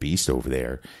Beasley's been a beast over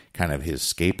there, kind of his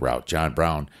escape route. John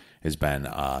Brown has been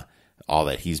all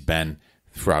that he's been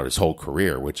throughout his whole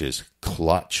career, which is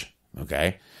clutch,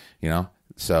 okay?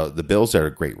 So the Bills are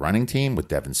a great running team with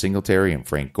Devin Singletary and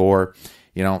Frank Gore.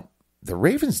 The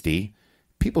Ravens D,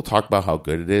 people talk about how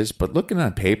good it is, but looking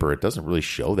on paper, it doesn't really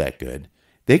show that good.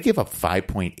 They give up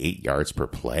 5.8 yards per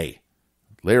play.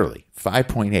 Literally,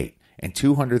 5.8 and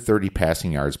 230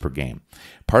 passing yards per game.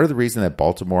 Part of the reason that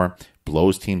Baltimore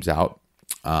blows teams out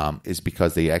is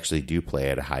because they actually do play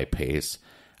at a high pace,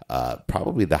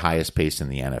 probably the highest pace in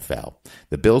the NFL.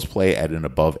 The Bills play at an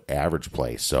above average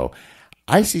pace. So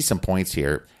I see some points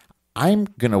here. I'm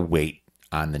going to wait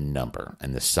on the number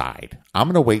and the side. I'm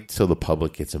going to wait till the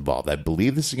public gets involved. I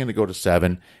believe this is going to go to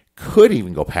 7, could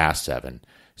even go past 7.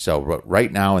 So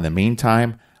right now, in the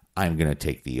meantime, I'm going to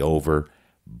take the over.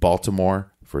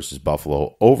 Baltimore versus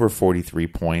Buffalo, over 43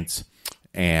 points,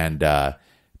 and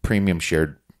premium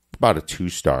shared about a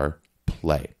 2-star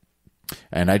play.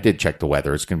 And I did check the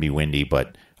weather. It's going to be windy,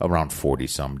 but around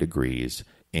 40-some degrees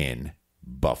in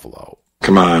Buffalo.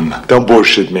 Come on, don't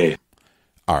bullshit me.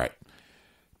 All right.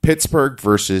 Pittsburgh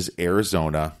versus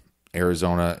Arizona.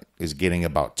 Arizona is getting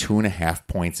about 2.5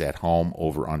 points at home,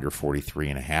 over under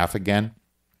 43.5 again.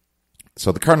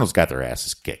 So the Cardinals got their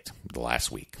asses kicked the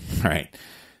last week. All right.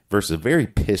 versus a very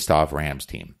pissed off Rams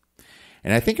team.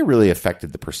 And I think it really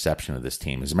affected the perception of this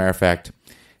team. As a matter of fact,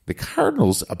 the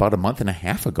Cardinals about a month and a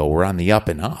half ago were on the up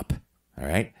and up. All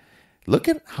right. Look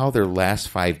at how their last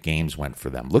 5 games went for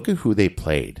them. Look at who they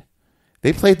played.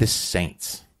 They played the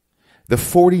Saints, the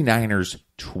 49ers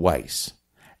twice,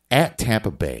 at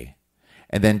Tampa Bay,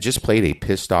 and then just played a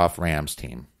pissed off Rams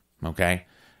team. Okay.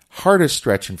 Hardest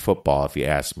stretch in football, if you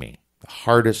ask me. The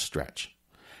hardest stretch.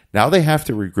 Now they have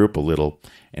to regroup a little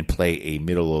and play a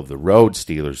middle-of-the-road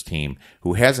Steelers team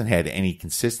who hasn't had any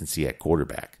consistency at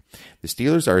quarterback. The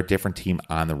Steelers are a different team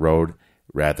on the road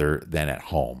rather than at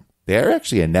home. They are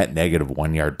actually a net negative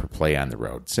 1 yard per play on the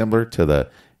road, similar to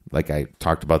like I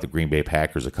talked about the Green Bay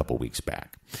Packers a couple weeks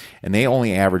back. And they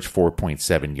only average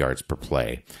 4.7 yards per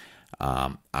play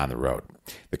on the road.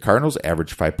 The Cardinals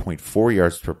average 5.4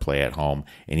 yards per play at home,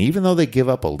 and even though they give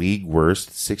up a league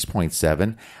worst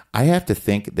 6.7, I have to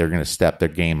think they're going to step their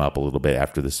game up a little bit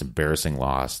after this embarrassing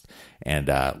loss and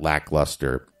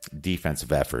lackluster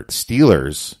defensive effort.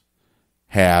 Steelers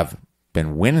have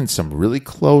been winning some really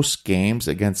close games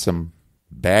against some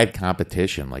bad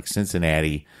competition, like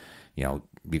Cincinnati. You know,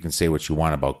 you can say what you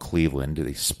want about Cleveland.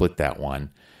 They split that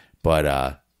one.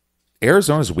 But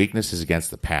Arizona's weakness is against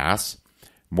the pass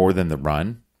more than the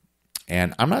run.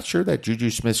 And I'm not sure that Juju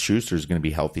Smith-Schuster is going to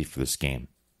be healthy for this game.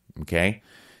 Okay?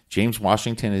 James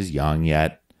Washington is young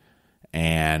yet.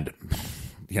 And,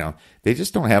 you know, they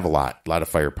just don't have a lot of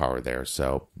firepower there.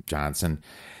 So, Johnson,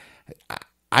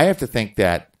 I have to think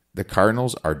that the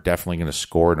Cardinals are definitely going to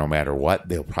score no matter what.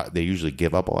 They usually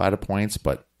give up a lot of points,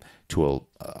 but to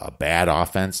a bad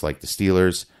offense like the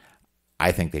Steelers,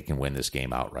 I think they can win this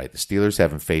game outright. The Steelers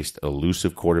haven't faced an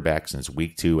elusive quarterback since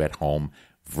week 2 at home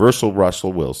versus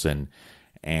Russell Wilson,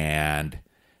 and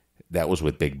that was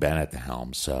with Big Ben at the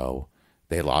helm, so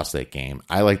they lost that game.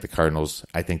 I like the Cardinals.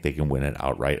 I think they can win it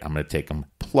outright. I'm going to take them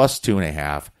plus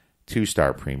 2.5,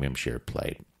 2-star premium share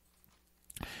play.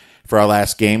 For our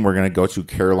last game, we're going to go to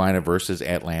Carolina versus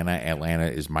Atlanta. Atlanta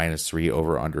is -3,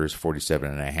 over-under is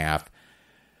 47.5.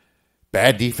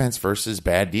 Bad defense versus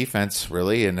bad defense,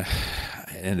 really, in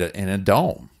a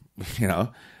dome. You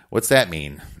know, what's that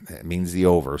mean? It means the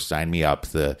over. Sign me up.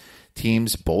 The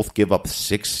teams both give up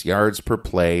 6 yards per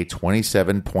play,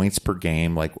 27 points per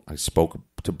game, like I spoke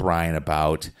to Brian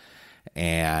about.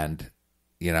 And,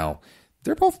 you know,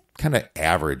 they're both kind of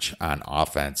average on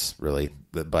offense, really,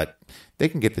 but they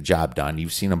can get the job done.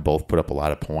 You've seen them both put up a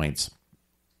lot of points.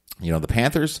 You know, the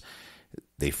Panthers,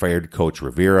 they fired Coach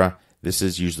Rivera. This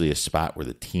is usually a spot where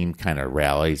the team kind of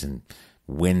rallies and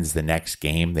wins the next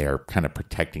game. They are kind of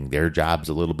protecting their jobs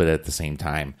a little bit at the same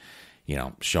time, you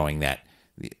know, showing that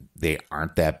they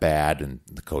aren't that bad and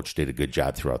the coach did a good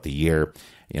job throughout the year.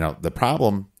 You know, the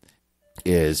problem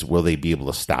is, will they be able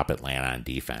to stop Atlanta on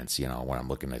defense? You know, when I'm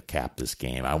looking to cap this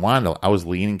game, I was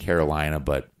leaning Carolina,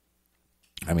 but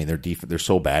I mean, they're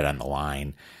so bad on the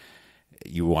line.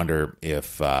 You wonder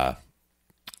if,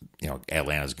 you know,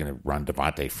 Atlanta's going to run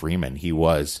Devontae Freeman. He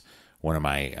was one of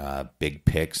my big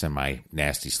picks and my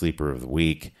nasty sleeper of the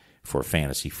week for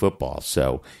fantasy football.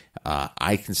 So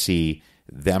I can see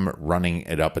them running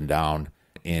it up and down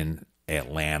in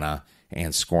Atlanta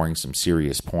and scoring some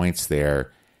serious points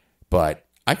there. But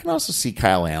I can also see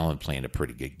Kyle Allen playing a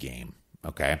pretty good game.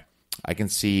 Okay, I can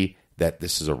see that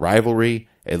this is a rivalry.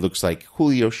 It looks like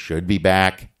Julio should be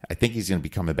back. I think he's going to be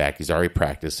coming back. He's already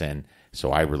practicing.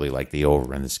 So I really like the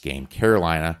over in this game.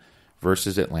 Carolina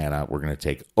versus Atlanta. We're going to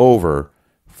take over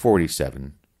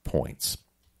 47 points.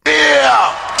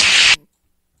 Yeah!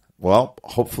 Well,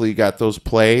 hopefully you got those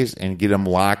plays and get them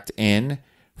locked in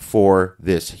for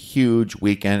this huge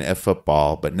weekend of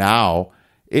football. But now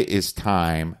it is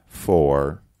time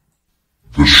for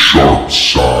the sharp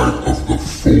side of the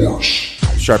force.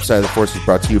 Sharp Side of the Force is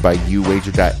brought to you by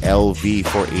uwager.lv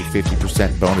for a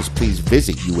 50% bonus. Please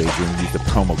visit uwager and use the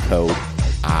promo code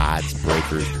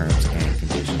ODDSBREAKERS. Terms and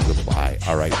conditions apply.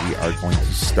 All right, we are going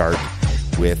to start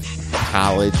with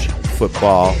college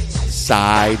football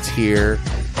sides here.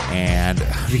 And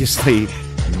obviously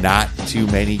not too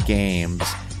many games.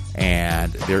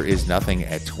 And there is nothing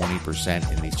at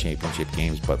 20% in these championship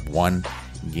games, but one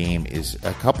game is,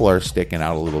 a couple are sticking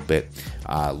out a little bit.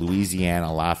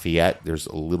 Louisiana, Lafayette, there's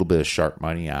a little bit of sharp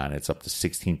money on. It's up to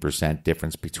 16%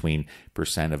 difference between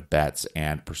percent of bets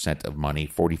and percent of money.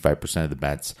 45% of the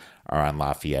bets are on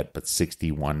Lafayette, but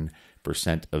 61%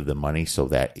 of the money. So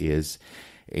that is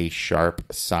a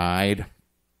sharp side.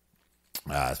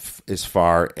 As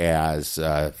far as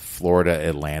Florida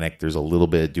Atlantic, there's a little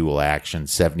bit of dual action.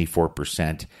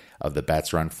 74% of the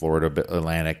bets are on Florida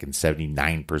Atlantic and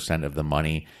 79% of the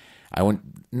money.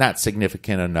 Not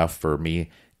significant enough for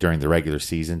me during the regular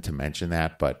season to mention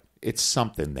that, but it's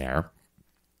something there.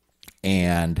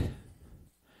 And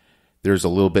there's a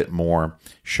little bit more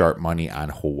sharp money on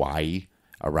Hawaii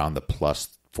around the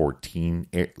plus 14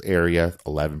 area,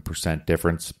 11%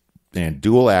 difference. And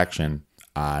dual action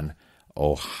on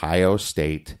Ohio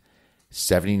State.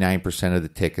 79% of the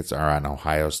tickets are on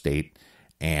Ohio State,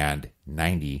 and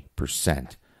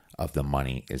 90% of the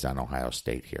money is on Ohio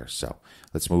State here. So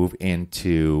let's move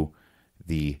into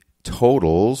the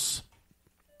totals.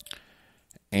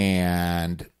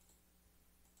 And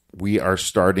we are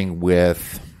starting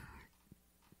with,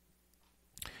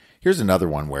 here's another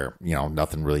one where,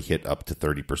 nothing really hit up to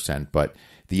 30%, but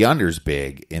the under's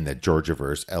big in the Georgia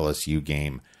versus LSU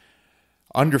game.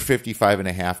 Under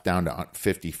 55.5 down to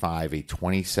 55, a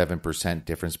 27%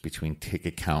 difference between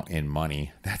ticket count and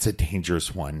money. That's a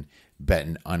dangerous one,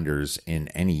 betting unders in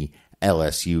any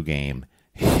LSU game,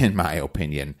 in my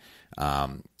opinion.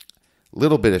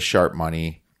 Little bit of sharp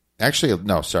money. Actually,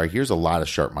 no, sorry. Here's a lot of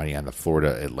sharp money on the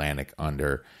Florida Atlantic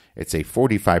under. It's a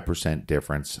 45%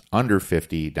 difference, under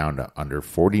 50 down to under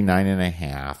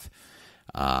 49.5.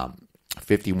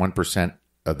 51%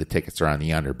 of the tickets are on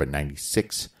the under, but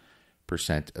 96%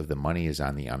 of the money is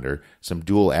on the under. Some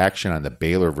dual action on the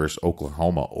Baylor versus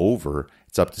Oklahoma over.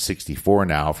 It's up to 64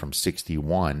 now from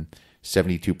 61.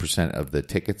 72% of the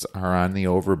tickets are on the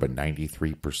over, but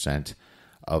 93%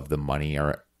 of the money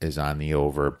is on the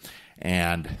over.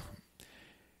 And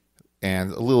a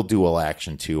little dual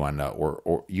action too on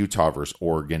the Utah versus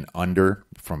Oregon under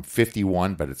from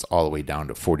 51, but it's all the way down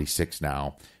to 46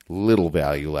 now. Little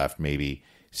value left, maybe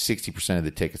 60% of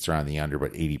the tickets are on the under,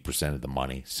 but 80% of the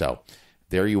money. So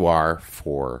there you are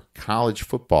for college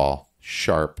football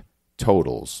sharp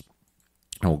totals.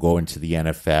 And we'll go into the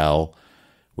NFL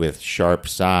with sharp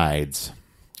sides.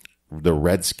 The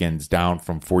Redskins down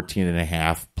from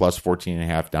 14.5, plus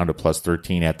 14.5 down to plus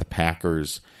 13 at the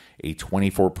Packers. A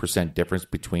 24% difference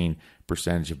between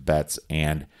percentage of bets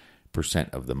and percent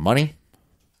of the money.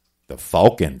 The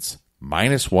Falcons,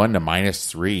 -1 to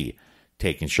 -3,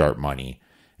 taking sharp money.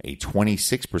 A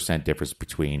 26% difference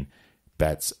between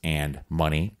bets and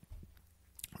money.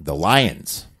 The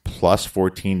Lions, plus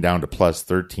 14 down to plus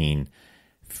 13,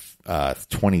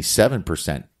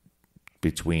 27%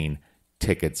 between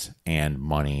tickets and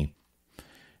money.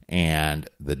 And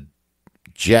the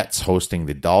Jets hosting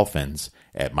the Dolphins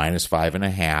at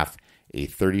 -5.5, a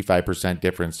 35%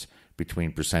 difference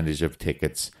between percentage of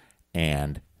tickets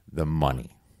and the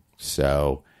money.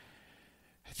 So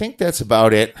I think that's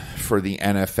about it for the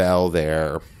NFL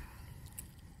there.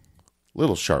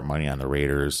 Little sharp money on the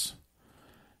Raiders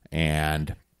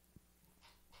and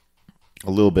a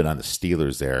little bit on the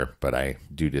Steelers there, but I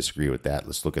do disagree with that.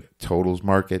 Let's look at the totals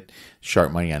market.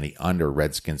 Sharp money on the under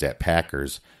Redskins at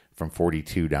Packers from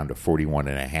 42 down to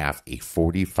 41.5, a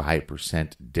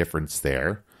 45% difference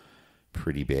there.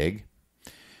 Pretty big.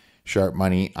 Sharp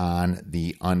money on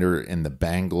the under in the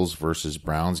Bengals versus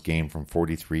Browns game from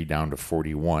 43 down to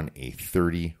 41, a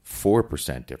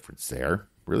 34% difference there.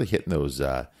 Really hitting those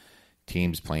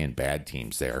teams playing bad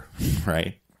teams there,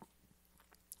 right?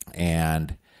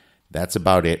 And that's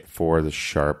about it for the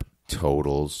sharp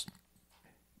totals.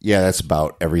 Yeah, that's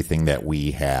about everything that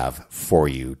we have for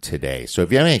you today. So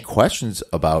if you have any questions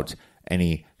about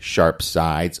any sharp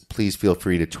sides, please feel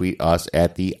free to tweet us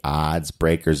at the Odds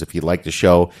Breakers. If you like the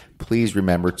show, please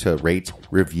remember to rate,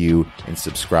 review, and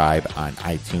subscribe on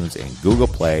iTunes and Google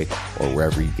Play or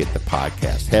wherever you get the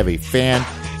podcast. Have a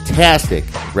fantastic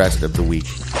rest of the week,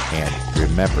 and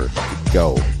remember to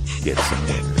go get some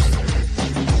winners.